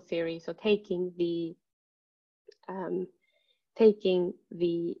mean field theory. So taking the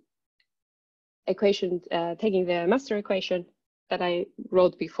equation, taking the master equation that I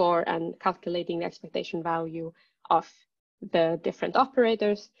wrote before and calculating the expectation value of the different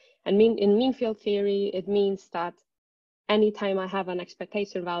operators. And in mean field theory, it means that anytime I have an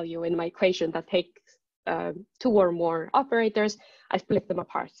expectation value in my equation that takes 2 or more operators, I split them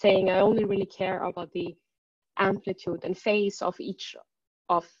apart, saying I only really care about the amplitude and phase of each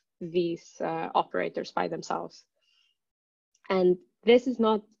of these operators by themselves. And this is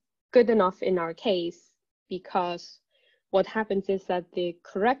not good enough in our case, because what happens is that the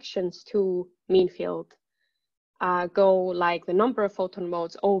corrections to mean field go like the number of photon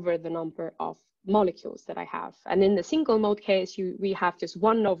modes over the number of molecules that I have. And in the single mode case, we have just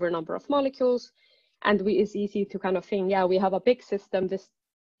 1 over number of molecules, and it's easy to kind of think, yeah, we have a big system, this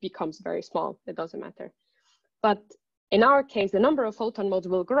becomes very small, it doesn't matter. But in our case, the number of photon modes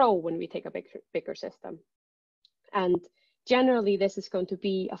will grow when we take a bigger system. And generally, this is going to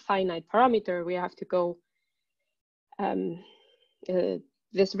be a finite parameter. We have to go,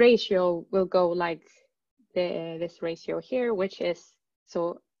 this ratio will go like this ratio here, which is,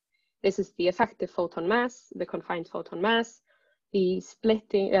 so this is the effective photon mass, the confined photon mass, the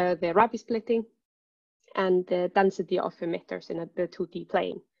splitting, the Rabi splitting, and the density of emitters in the 2D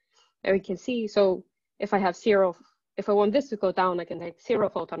plane. And we can see, so if I have 0, if I want this to go down, I can take 0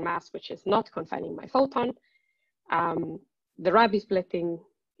 photon mass, which is not confining my photon. The Rabi splitting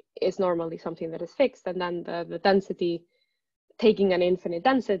is normally something that is fixed, and then the density, taking an infinite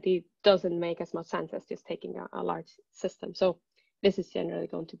density doesn't make as much sense as just taking a large system. So this is generally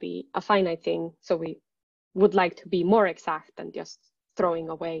going to be a finite thing. So we would like to be more exact than just throwing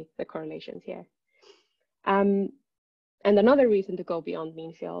away the correlations here. And another reason to go beyond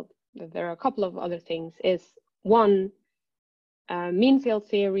mean field, there are a couple of other things, is one, mean field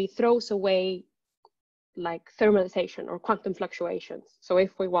theory throws away like thermalization or quantum fluctuations. So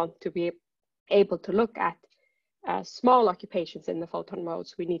if we want to be able to look at small occupations in the photon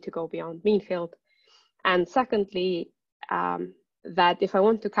modes, we need to go beyond mean field. And secondly, that if I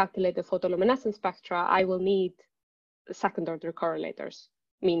want to calculate the photoluminescence spectra, I will need second order correlators,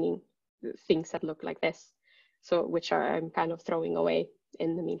 meaning things that look like this, so which I'm kind of throwing away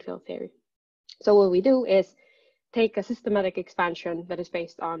in the mean field theory. So what we do is take a systematic expansion that is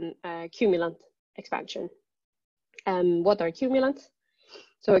based on cumulant expansion. What are cumulants?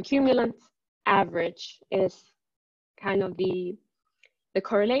 So a cumulant average is kind of the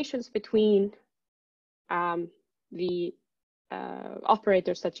correlations between the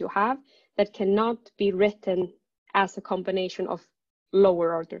operators that you have that cannot be written as a combination of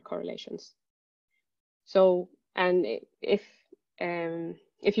lower order correlations. So, and if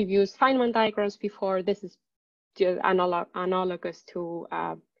you've used Feynman diagrams before, this is analogous to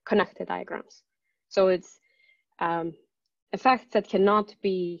connected diagrams. So it's effects that cannot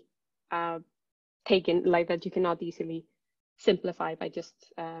be taken, like that you cannot easily simplify by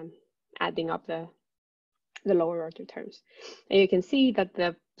just adding up the lower order terms. And you can see that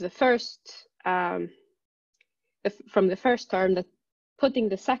the first from the first term, that putting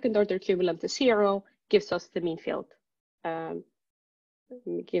the second order cumulant to 0 gives us the mean field,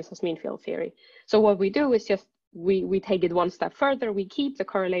 gives us mean field theory. So what we do is just we take it one step further. We keep the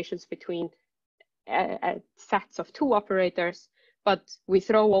correlations between sets of 2 operators, but we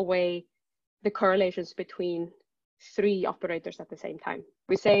throw away the correlations between 3 operators at the same time.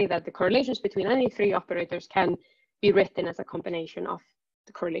 We say that the correlations between any 3 operators can be written as a combination of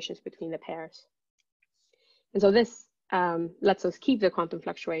the correlations between the pairs. And so this lets us keep the quantum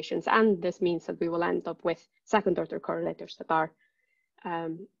fluctuations, and this means that we will end up with second order correlators that are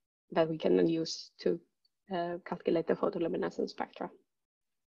that we can then use to calculate the photoluminescence spectra.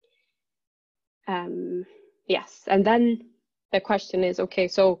 Yes, and then the question is, okay,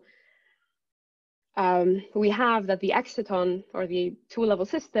 so we have that the exciton, or the 2-level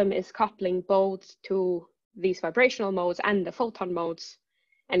system, is coupling both to these vibrational modes and the photon modes,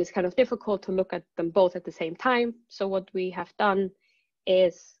 and it's kind of difficult to look at them both at the same time. So what we have done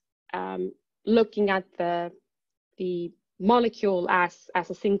is looking at the molecule as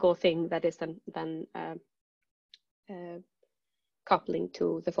a single thing that is then coupling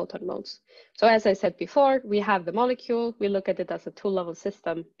to the photon modes. So as I said before, we have the molecule, we look at it as a 2-level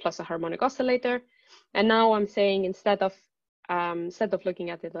system plus a harmonic oscillator. And now I'm saying, instead of looking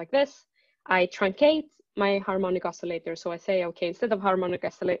at it like this, I truncate my harmonic oscillator. So I say, okay, instead of harmonic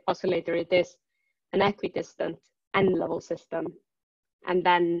oscillator, it is an equidistant n-level system. And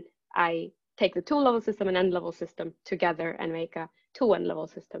then I take the two-level system and n-level system together and make a 2n-level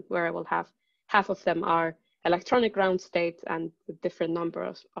system where I will have half of them are electronic ground states and different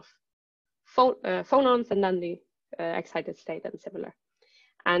numbers of phonons, and then the excited state and similar.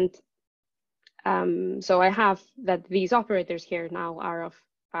 And so I have that these operators here now are of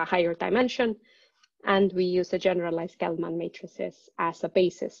a higher dimension, and we use the generalized Gell-Mann matrices as a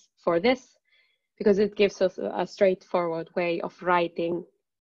basis for this, because it gives us a straightforward way of writing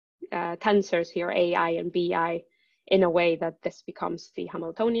tensors here, AI and BI, in a way that this becomes the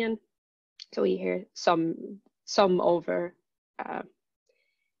Hamiltonian. So we hear sum over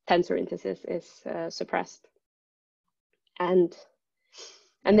tensor indices is suppressed. And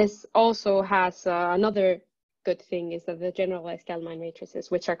this also has another good thing, is that the generalized Gell-Mann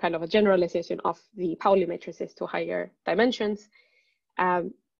matrices, which are kind of a generalization of the Pauli matrices to higher dimensions,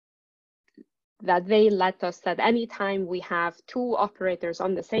 that they let us that anytime we have two operators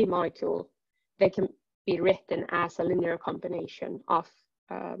on the same molecule, they can be written as a linear combination of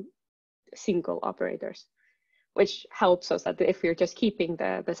single operators, which helps us that if we're just keeping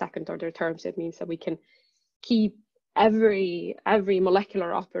the second order terms, it means that we can keep every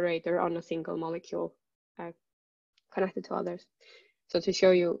molecular operator on a single molecule connected to others. So to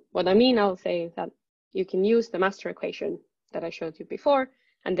show you what I mean, I'll say that you can use the master equation that I showed you before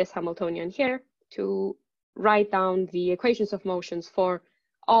and this Hamiltonian here to write down the equations of motions for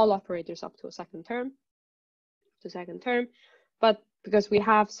all operators up to a second term. But because we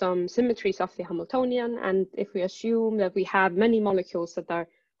have some symmetries of the Hamiltonian, and if we assume that we have many molecules that are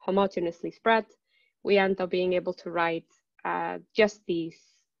homogeneously spread, we end up being able to write just these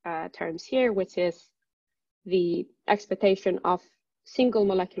terms here, which is the expectation of single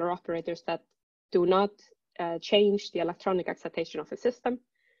molecular operators that do not change the electronic excitation of a system.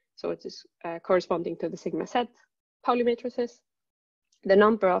 So it is corresponding to the sigma z Pauli matrices, the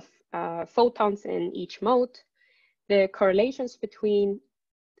number of photons in each mode, the correlations between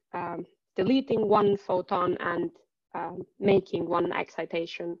deleting one photon and making one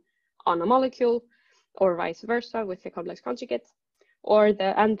excitation on a molecule, or vice versa with the complex conjugates, or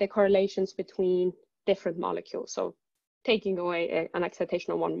the correlations between different molecules. So taking away an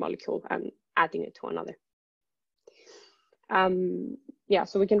excitation on one molecule and adding it to another. Yeah,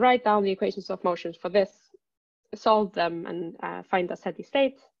 so we can write down the equations of motions for this, solve them, and find a steady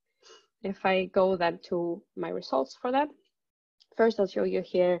state. If I go then to my results for that, first I'll show you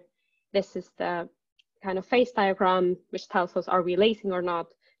here, this is the kind of phase diagram which tells us are we lasing or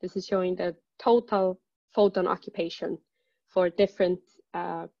not. This is showing the total photon occupation for different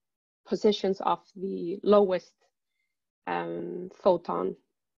positions of the lowest photon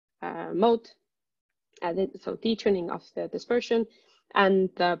mode, so detuning of the dispersion, and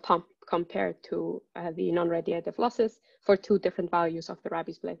the pump compared to the non-radiative losses for two different values of the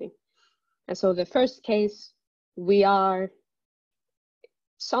Rabi splitting. And so the first case, we are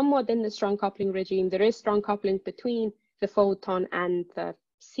somewhat in the strong coupling regime. There is strong coupling between the photon and the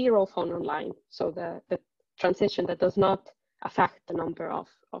zero phonon line, so the transition that does not affect the number of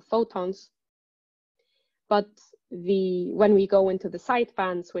photons. But when we go into the side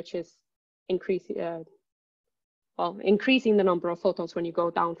bands, which is increasing the number of photons when you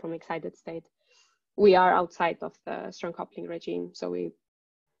go down from excited state, we are outside of the strong coupling regime. So we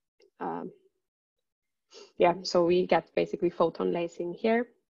get basically photon lacing here.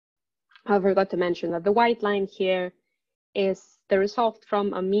 I forgot to mention that the white line here is the result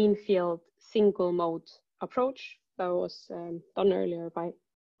from a mean field single mode approach that was done earlier by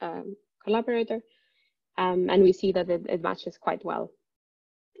collaborator, and we see that it matches quite well.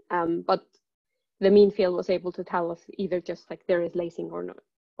 But the mean field was able to tell us either just like there is lacing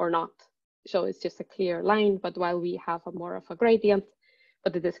or not. So it's just a clear line, but while we have more of a gradient,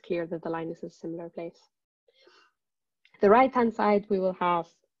 but it is clear that the line is a similar place. The right-hand side, we will have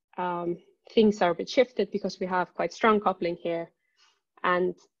things are a bit shifted because we have quite strong coupling here.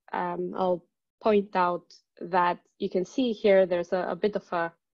 And I'll point out that you can see here there's a bit of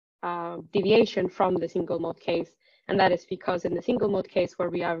a deviation from the single mode case. And that is because in the single mode case where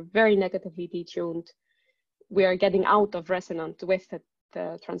we are very negatively detuned, we are getting out of resonance with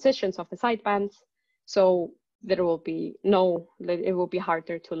the transitions of the sidebands. So there will be it will be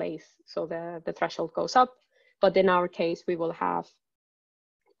harder to lace. So the threshold goes up. But in our case, we will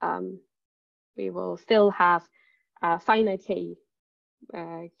still have finite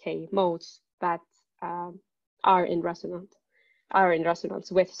K modes that are in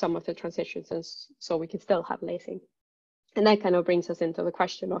resonance with some of the transitions, and so we can still have lacing. And that kind of brings us into the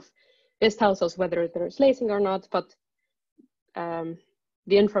question of this tells us whether there's lacing or not, but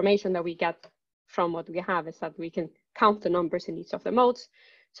the information that we get from what we have is that we can count the numbers in each of the modes.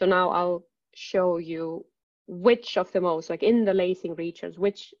 So now I'll show you which of the modes, like in the lacing regions,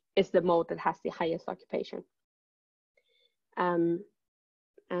 which is the mode that has the highest occupation.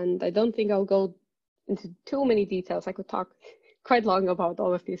 And I don't think I'll go into too many details. I could talk quite long about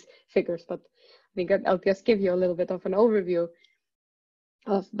all of these figures, but I think I'll just give you a little bit of an overview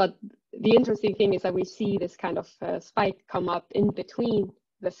of, but the interesting thing is that we see this kind of spike come up in between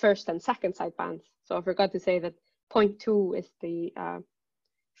the first and second sidebands. So I forgot to say that 0.2 is the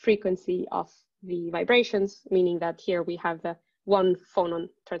frequency of the vibrations, meaning that here we have the 1 phonon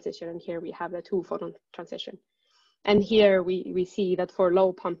transition and here we have the 2 photon transition. And here we see that for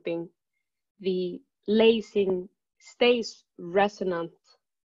low pumping, the lacing stays resonant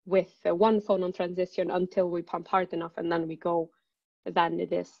with the 1 phonon transition until we pump hard enough, and then we go, then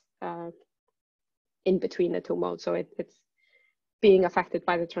it is in between the two modes. So it's being affected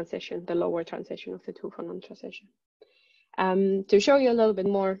by the transition, the lower transition of the 2 phonon transition. To show you a little bit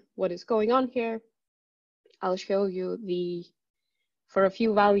more what is going on here, I'll show you for a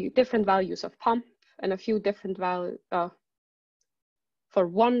few different values of pump and a few different values for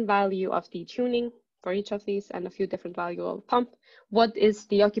one value of detuning for each of these and a few different value of pump, what is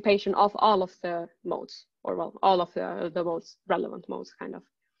the occupation of all of the modes, or well, all of the modes, relevant modes kind of.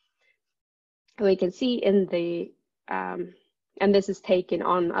 We can see in the, and this is taken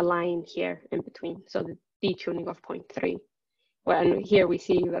on a line here in between, so the detuning of 0.3. When here we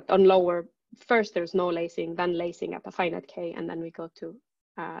see that on lower, first there's no lacing, then lacing at a finite K, and then we go to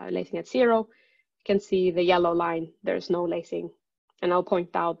lacing at 0. You can see the yellow line, there's no lacing. And I'll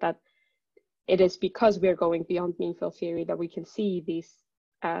point out that it is because we're going beyond mean field theory that we can see these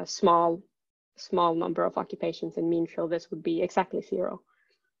small number of occupations in mean field. This would be exactly 0.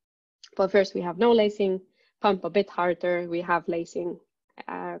 But first we have no lacing, pump a bit harder, we have lacing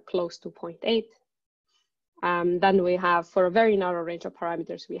close to 0.8. Then we have, for a very narrow range of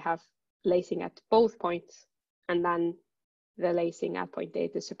parameters, we have lacing at both points, and then the lacing at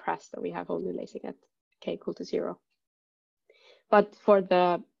 0.8 is suppressed, so we have only lacing at K equal to 0. But for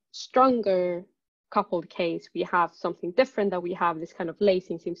the stronger coupled case, we have something different, that we have this kind of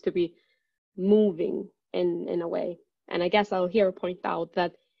lacing seems to be moving in a way. And I guess I'll here point out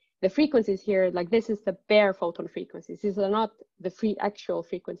that the frequencies here, like this is the bare photon frequencies. These are not the actual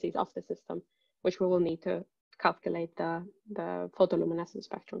frequencies of the system, which we will need to calculate the photoluminescence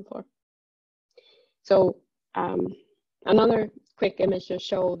spectrum for. So another quick image to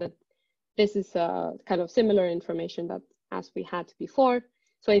show that this is kind of similar information that as we had before.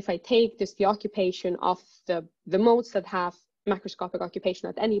 So if I take just the occupation of the modes that have macroscopic occupation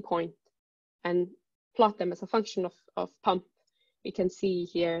at any point and plot them as a function of pump, we can see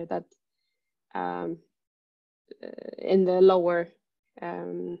here that in the lower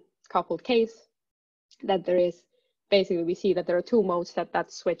coupled case, that there is basically, we see that there are 2 modes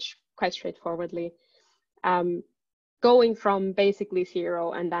that switch quite straightforwardly, going from basically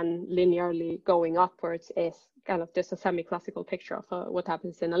 0 and then linearly going upwards is kind of just a semi-classical picture of what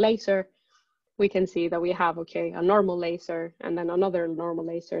happens in a laser. We can see that we have, okay, a normal laser and then another normal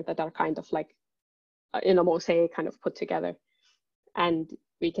laser that are kind of like in a mosaic kind of put together. And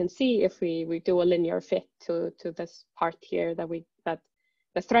we can see if we do a linear fit to this part here that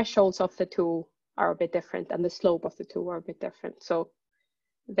the thresholds of the 2 are a bit different and the slope of the 2 are a bit different. So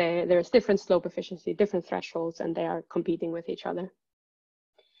there's different slope efficiency, different thresholds, and they are competing with each other.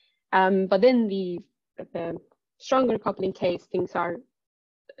 But in the stronger coupling case, things are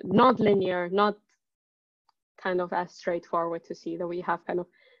not linear, not kind of as straightforward to see, that we have kind of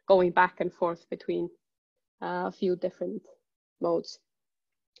going back and forth between a few different modes.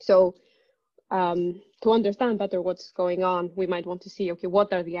 So to understand better what's going on, we might want to see, okay,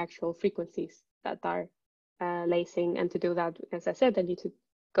 what are the actual frequencies that are lacing? And to do that, as I said, I need to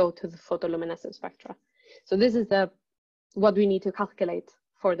go to the photoluminescence spectra. So this is what we need to calculate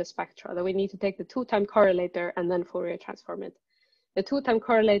for the spectra, that we need to take the 2-time correlator and then Fourier transform it. The 2-time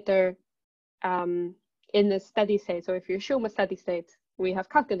correlator in the steady state, so if you assume a steady state, we have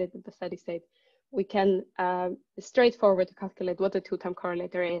calculated the steady state, we can straightforward to calculate what the 2-time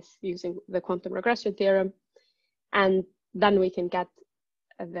correlator is using the quantum regression theorem. And then we can get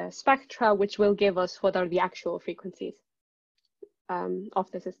the spectra, which will give us what are the actual frequencies of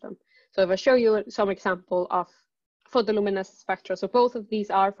the system. So if I show you some example of photoluminescence spectra, so both of these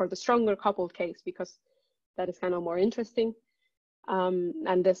are for the stronger coupled case, because that is kind of more interesting.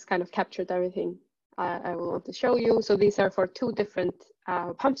 And this kind of captured everything I will want to show you. So these are for 2 different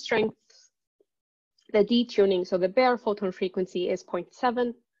pump strengths. The detuning, so the bare photon frequency is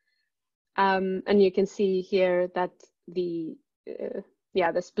 0.7. And you can see here that the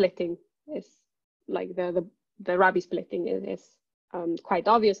splitting is like the Rabi splitting is quite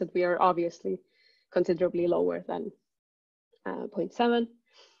obvious, that we are obviously considerably lower than 0.7.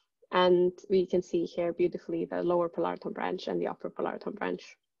 And we can see here beautifully the lower polariton branch and the upper polariton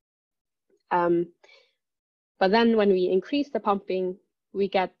branch. But then when we increase the pumping, we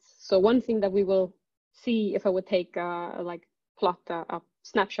get, so one thing that we will see if I would take plot a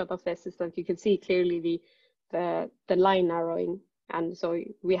snapshot of this is that you can see clearly the line narrowing. And so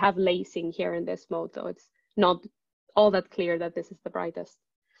we have lacing here in this mode, so it's not all that clear that this is the brightest,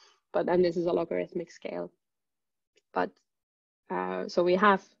 and this is a logarithmic scale. But so we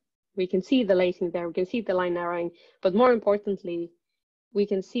can see the lacing there, we can see the line narrowing, but more importantly, we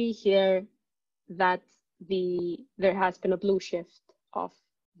can see here that there has been a blue shift of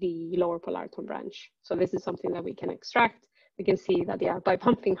the lower polariton branch. So this is something that we can extract. We can see that, yeah, by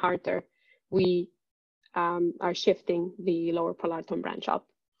pumping harder, we are shifting the lower polariton branch up.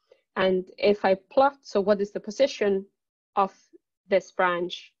 And if I plot, so what is the position of this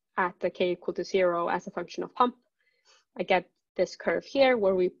branch at the k equal to 0 as a function of pump, I get this curve here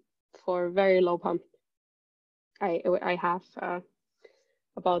where for very low pump, I have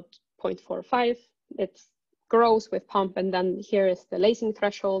about 0.45. It grows with pump, and then here is the lacing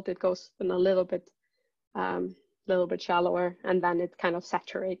threshold. It goes in a little bit shallower, and then it kind of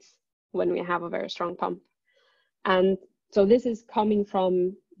saturates when we have a very strong pump. And so this is coming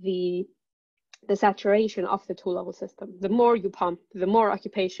from the saturation of the two-level system. The more you pump, the more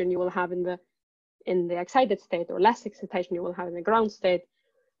occupation you will have in the excited state, or less excitation you will have in the ground state,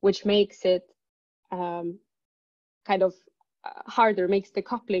 which makes it kind of harder, makes the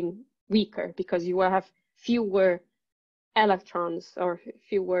coupling weaker, because you will have fewer electrons or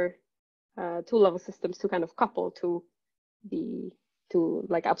fewer two-level systems to kind of couple to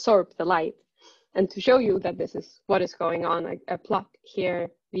like absorb the light. And to show you that this is what is going on, I plot here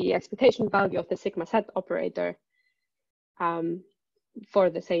the expectation value of the sigma set operator for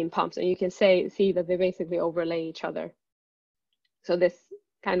the same pumps, and you can see that they basically overlay each other. So this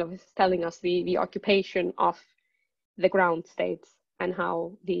kind of is telling us the occupation of the ground states and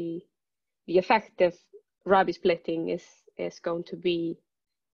how the effective Rabi splitting is going to be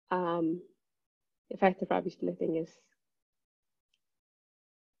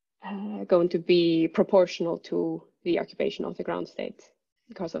going to be proportional to the occupation of the ground state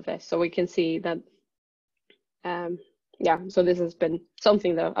because of this. So we can see that, so this has been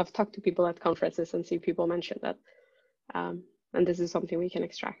something that I've talked to people at conferences and see people mention that. And this is something we can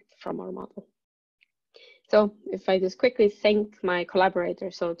extract from our model. So if I just quickly thank my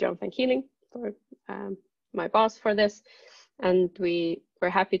collaborator, so Jonathan Keeling, for my boss for this, and we were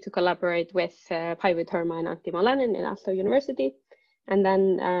happy to collaborate with Päivi Törmä and Antti Malenin in Aalto University, and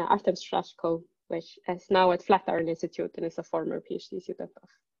then Artem Strashko, which is now at Flatiron Institute and is a former PhD student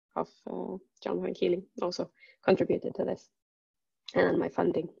of Jonathan Keeling, also contributed to this, and then my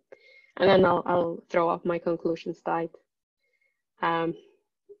funding. And then I'll throw up my conclusion slide. And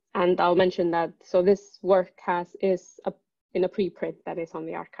I'll mention that, so this work is in a preprint that is on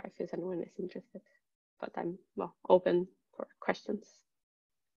the archive if anyone is interested, but I'm open for questions.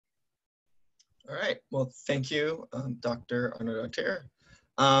 All right, well, thank you, Dr. Arnaud-Dautier.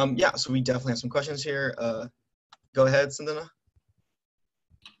 Yeah, so we definitely have some questions here. Go ahead, Sandhana.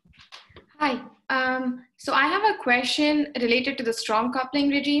 Hi, so I have a question related to the strong coupling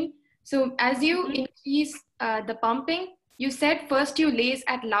regime. So as you increase the pumping, you said first you lace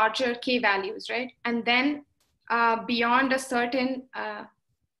at larger K values, right? And then beyond a certain,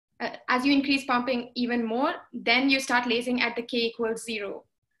 as you increase pumping even more, then you start lacing at the K equals 0.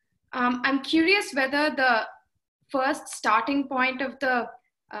 I'm curious whether the first starting point of the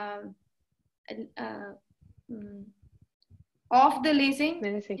lacing,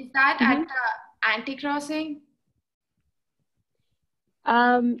 is that at the anti-crossing?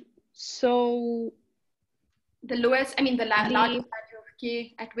 So the lowest, I mean the largest value of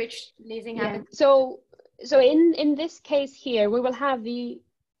K at which lacing happens. So in this case here, we will have the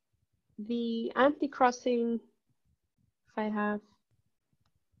anti-crossing, if I have.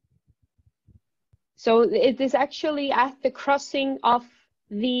 So it is actually at the crossing of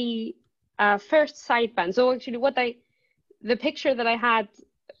the first sideband. So actually the picture that I had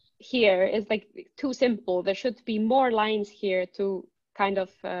here is like too simple. There should be more lines here to kind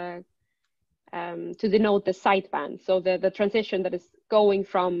of to denote the sideband. So the transition that is going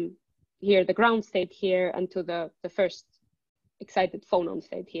from here, the ground state here, and to the first excited phonon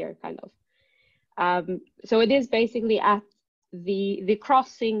state here, kind of. So it is basically at the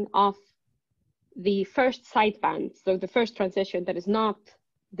crossing of the first sideband, so the first transition that is not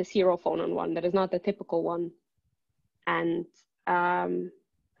the zero photon one that is not the typical one, and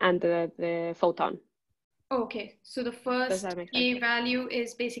the photon. Okay, so the first K sense? value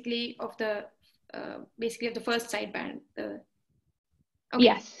is basically of the first sideband. Okay.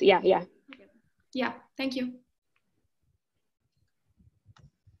 Yes, yeah. Yeah, thank you.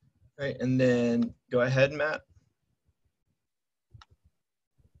 Right, and then go ahead, Matt.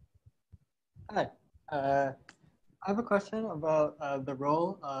 Hi, I have a question about the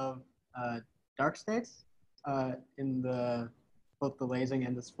role of dark states in both the lasing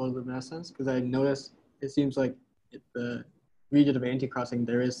and this photoluminescence, because I noticed it seems like at the region of anti-crossing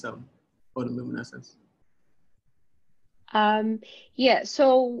there is some photoluminescence. Yeah,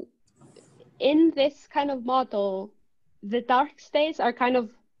 so in this kind of model, the dark states are kind of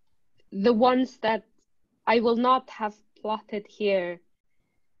the ones that I will not have plotted here,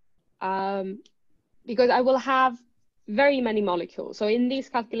 because I will have very many molecules. So in these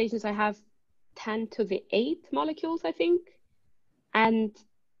calculations, I have 10 to the 8 molecules, I think, and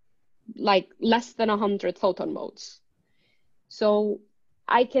like less than 100 photon modes. So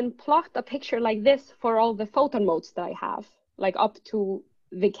I can plot a picture like this for all the photon modes that I have, like up to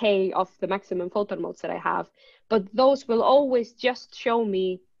the K of the maximum photon modes that I have, but those will always just show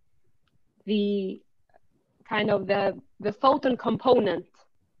me the kind of the photon component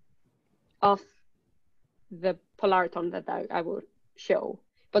of the polariton that I will show.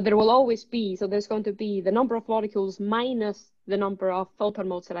 But there will always be, so there's going to be the number of molecules minus the number of photon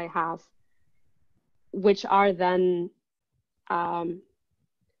modes that I have, which are then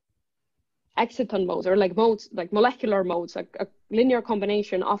exciton modes, or like modes, like molecular modes, like a linear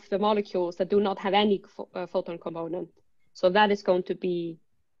combination of the molecules that do not have any photon component. So that is going to be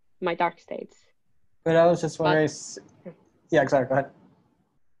my dark states. But I was just wondering, yeah, sorry, go ahead.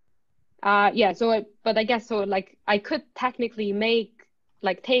 Yeah, so, but I guess, so like I could technically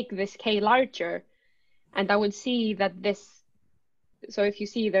take this K larger, and I would see that this, so if you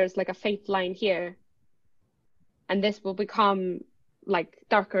see there's like a faint line here, and this will become like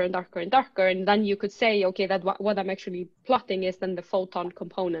darker and darker and darker, and then you could say, okay, that what I'm actually plotting is then the photon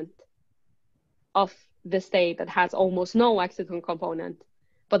component of the state that has almost no exciton component,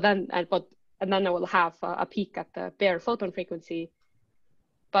 and then I will have a peak at the bare photon frequency.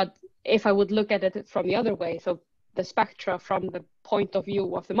 But if I would look at it from the other way, so the spectra from the point of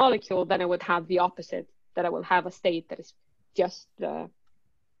view of the molecule, then I would have the opposite, that I will have a state that is just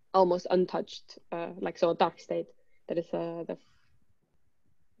almost untouched, like so a dark state that is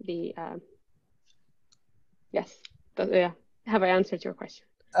yes. Yeah. Have I answered your question?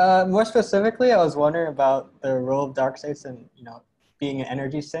 More specifically, I was wondering about the role of dark states and being an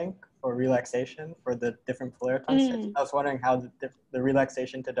energy sink for relaxation for the different polariton states. I was wondering how the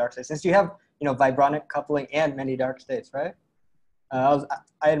relaxation to dark states, since you have vibronic coupling and many dark states, right?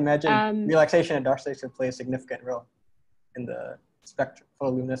 I imagine relaxation in dark states would play a significant role in the spectrum,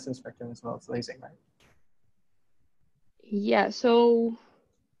 photoluminescence spectrum, as well as lasing, right? Yeah, so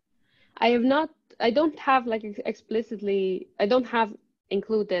I don't have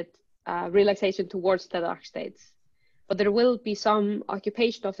included relaxation towards the dark states, but there will be some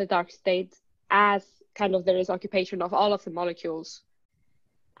occupation of the dark states as kind of there is occupation of all of the molecules.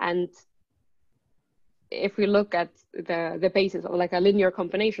 And if we look at the basis of like a linear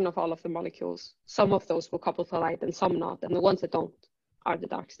combination of all of the molecules, some of those will couple to light and some not, and the ones that don't are the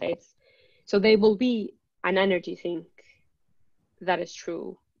dark states. So they will be an energy sink. That is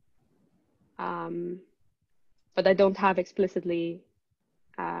true. But I don't have explicitly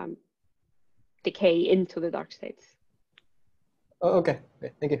decay into the dark states. Oh, okay.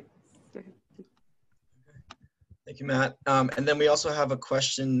 Thank you. Thank you, Matt. And then we also have a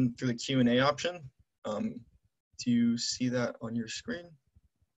question through the Q&A option. Do you see that on your screen?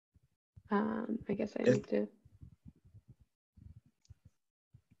 I guess I need to.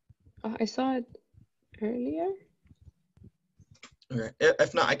 Oh, I saw it earlier. Okay.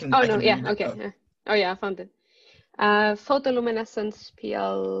 If not, I can. Oh, no, yeah, okay. Oh, yeah, I found it. Photoluminescence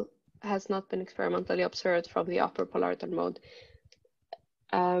PL has not been experimentally observed from the upper polariton mode.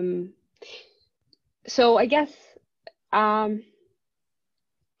 So I guess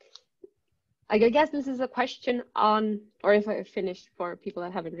this is a question on, or if I finished for people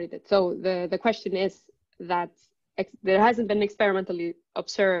that haven't read it. So the question is that there hasn't been experimentally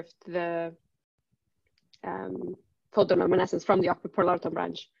observed the photoluminescence from the upper polariton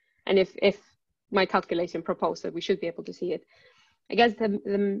branch. And if my calculation proposed that we should be able to see it. I guess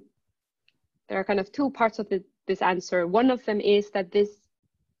there are kind of two parts of this answer. One of them is that this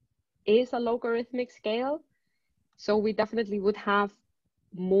is a logarithmic scale. So we definitely would have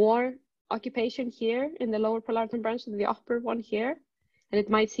more occupation here in the lower polariton branch than the upper one here. And it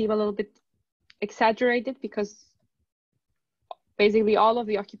might seem a little bit exaggerated because basically all of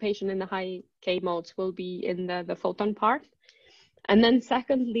the occupation in the high K modes will be in the photon part. And then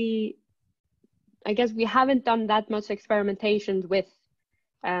secondly, I guess we haven't done that much experimentation with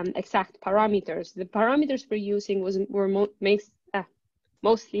exact parameters. The parameters we're using were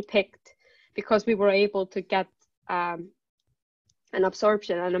mostly picked because we were able to get an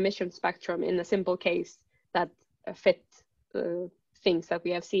absorption and emission spectrum in a simple case that fit things that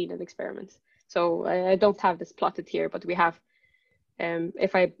we have seen in experiments. So I don't have this plotted here, but we have,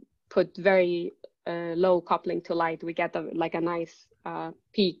 if I put very low coupling to light, we get like a nice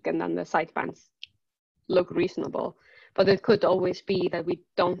peak, and then the sidebands look reasonable. But it could always be that we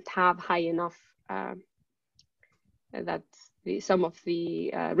don't have high enough, that some of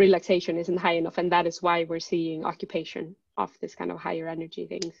the relaxation isn't high enough, and that is why we're seeing occupation of this kind of higher energy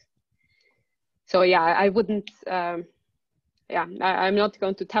things. So yeah, I wouldn't, I'm not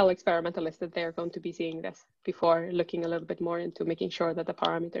going to tell experimentalists that they're going to be seeing this before looking a little bit more into making sure that the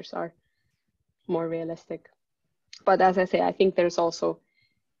parameters are more realistic. But as I say, I think there's also,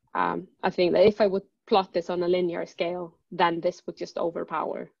 I think that if I would plot this on a linear scale, then this would just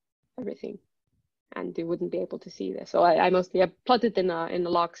overpower everything, and you wouldn't be able to see this. So I mostly plot it in a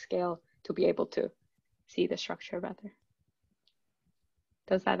log scale to be able to see the structure better.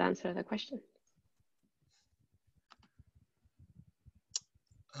 Does that answer the question?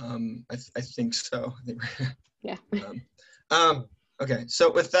 I think so. Yeah. Okay,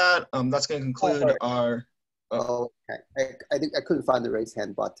 so with that, that's going to conclude our. Oh, okay. I think I couldn't find the raise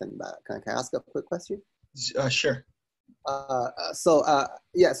hand button. Can I ask a quick question? Sure.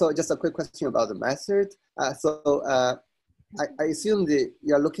 Yeah, so just a quick question about the method. I assume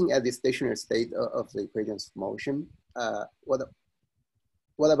you're looking at the stationary state of the equations of motion. What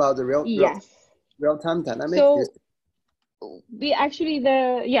about the real-time dynamics? So we actually,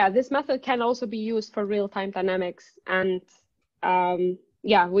 this method can also be used for real-time dynamics, and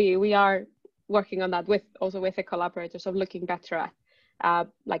yeah, we are working on that with the collaborators of looking better at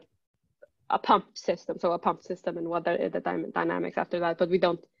like a pump system, so a pump system and what are the dynamics after that, but we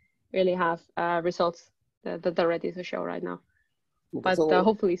don't really have results that are ready to show right now. Okay, but so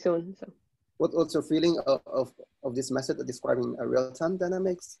hopefully soon. So what's your feeling of this method of describing a real-time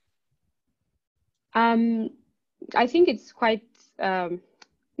dynamics? I think it's quite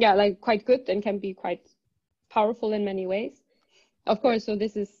quite good and can be quite powerful in many ways. Of course, so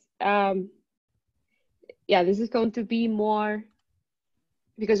this is this is going to be more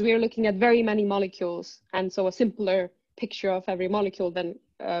because we are looking at very many molecules, and so a simpler picture of every molecule than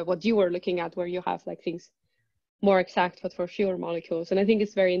what you were looking at, where you have like things more exact but for fewer molecules. And I think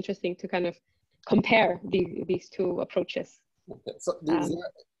it's very interesting to kind of compare these two approaches. Okay, so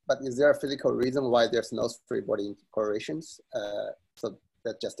is there a physical reason why there's no free body correlations so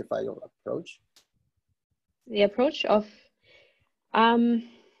that justify your approach? The approach of can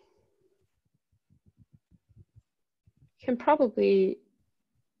probably.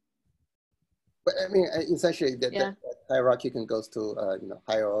 But I mean, essentially, the hierarchy can go to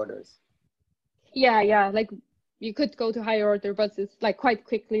higher orders. Yeah, like you could go to higher order, but it's like quite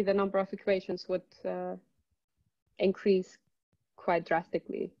quickly the number of equations would increase quite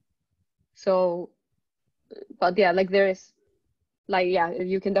drastically. So, but yeah, like there is, like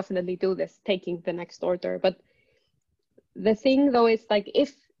you can definitely do this taking the next order. But the thing though is like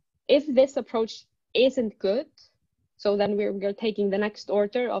if this approach isn't good, so then we're taking the next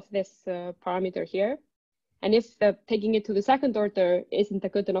order of this parameter here. And if taking it to the second order isn't a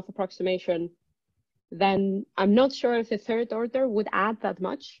good enough approximation, then I'm not sure if the third order would add that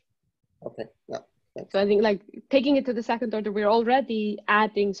much. Okay, yeah. Thanks. So I think like taking it to the second order, we're already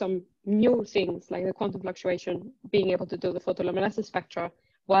adding some new things like the quantum fluctuation, being able to do the photoluminescence spectra,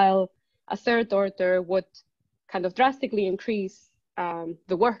 while a third order would kind of drastically increase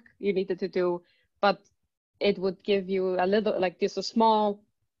the work you needed to do, but it would give you a little, like just a small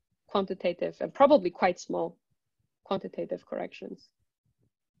quantitative and probably quite small quantitative corrections.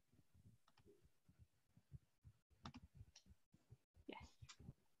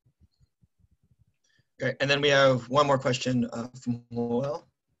 Okay, and then we have one more question from Joel.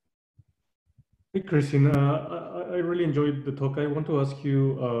 Hey, Christine, I really enjoyed the talk. I want to ask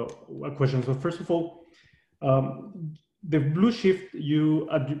you a question. So first of all, the blue shift, you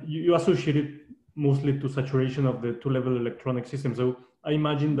associated mostly to saturation of the two-level electronic system. So I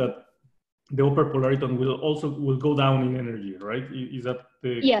imagine that the upper polariton will go down in energy, right? Is that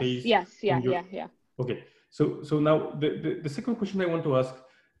the case? Yes, yeah. Okay, so now the second question I want to ask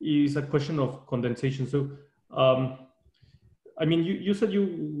is a question of condensation. So, I mean, you said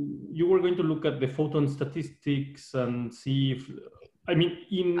you were going to look at the photon statistics and see if, I mean,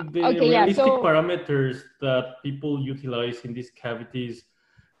 in the Okay, realistic so parameters that people utilize in these cavities,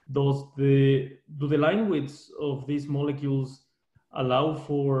 do the line widths of these molecules allow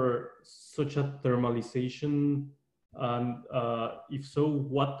for such a thermalization? And if so,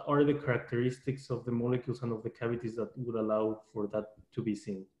 what are the characteristics of the molecules and of the cavities that would allow for that to be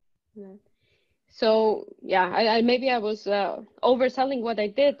seen? Yeah. So yeah, I maybe I was overselling what I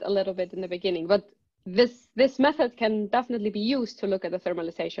did a little bit in the beginning, but this method can definitely be used to look at the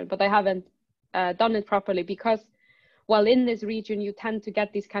thermalization, but I haven't done it properly because while in this region you tend to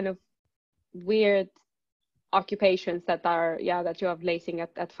get these kind of weird occupations that are that you have lacing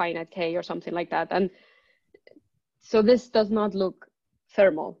at finite K or something like that, and so this does not look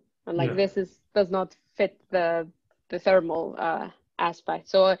thermal, and like this does not fit the thermal aspect.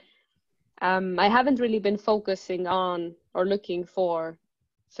 So I haven't really been focusing on or looking for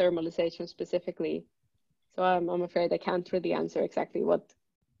thermalization specifically. So I'm afraid I can't really answer exactly what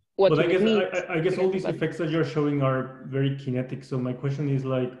but you would need. I guess all these effects that you're showing are very kinetic. So my question is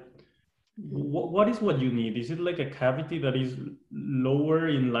like, what is what you need? Is it like a cavity that is lower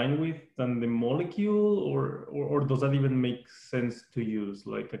in line width than the molecule, or does that even make sense to use,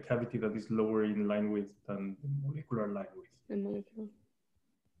 like a cavity that is lower in line width than the molecular line width? The molecule.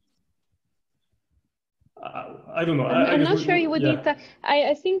 I don't know. I'm not sure you would need that.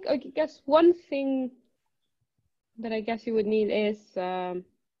 I think, I guess one thing that I guess you would need is that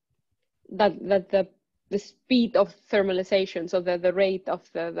the speed of thermalization, so the rate of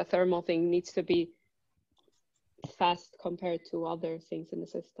the thermal thing needs to be fast compared to other things in the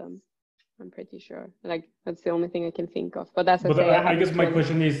system. I'm pretty sure. Like that's the only thing I can think of. But as I say, I guess my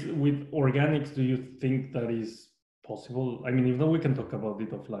question is, with organics, do you think that is possible? I mean, even though we can talk about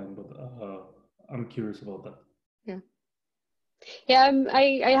it offline, but I'm curious about that. Yeah,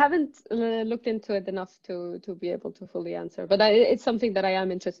 I haven't looked into it enough to be able to fully answer, but it's something that I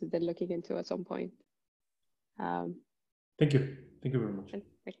am interested in looking into at some point. Thank you very much.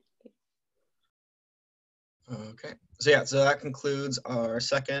 Okay, so that concludes our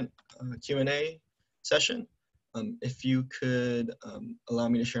second Q&A session. If you could allow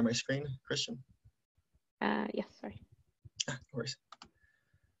me to share my screen, Christian. Yes, sorry. Of course.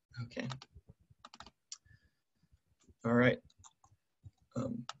 Okay. All right.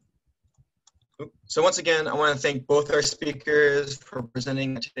 So once again, I want to thank both our speakers for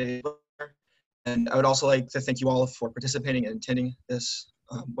presenting today's webinar, and I would also like to thank you all for participating and attending this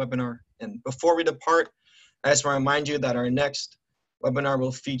webinar. And before we depart, I just want to remind you that our next webinar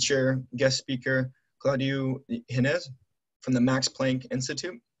will feature guest speaker Claudio Gines from the Max Planck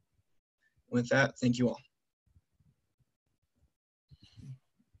Institute. With that, thank you all.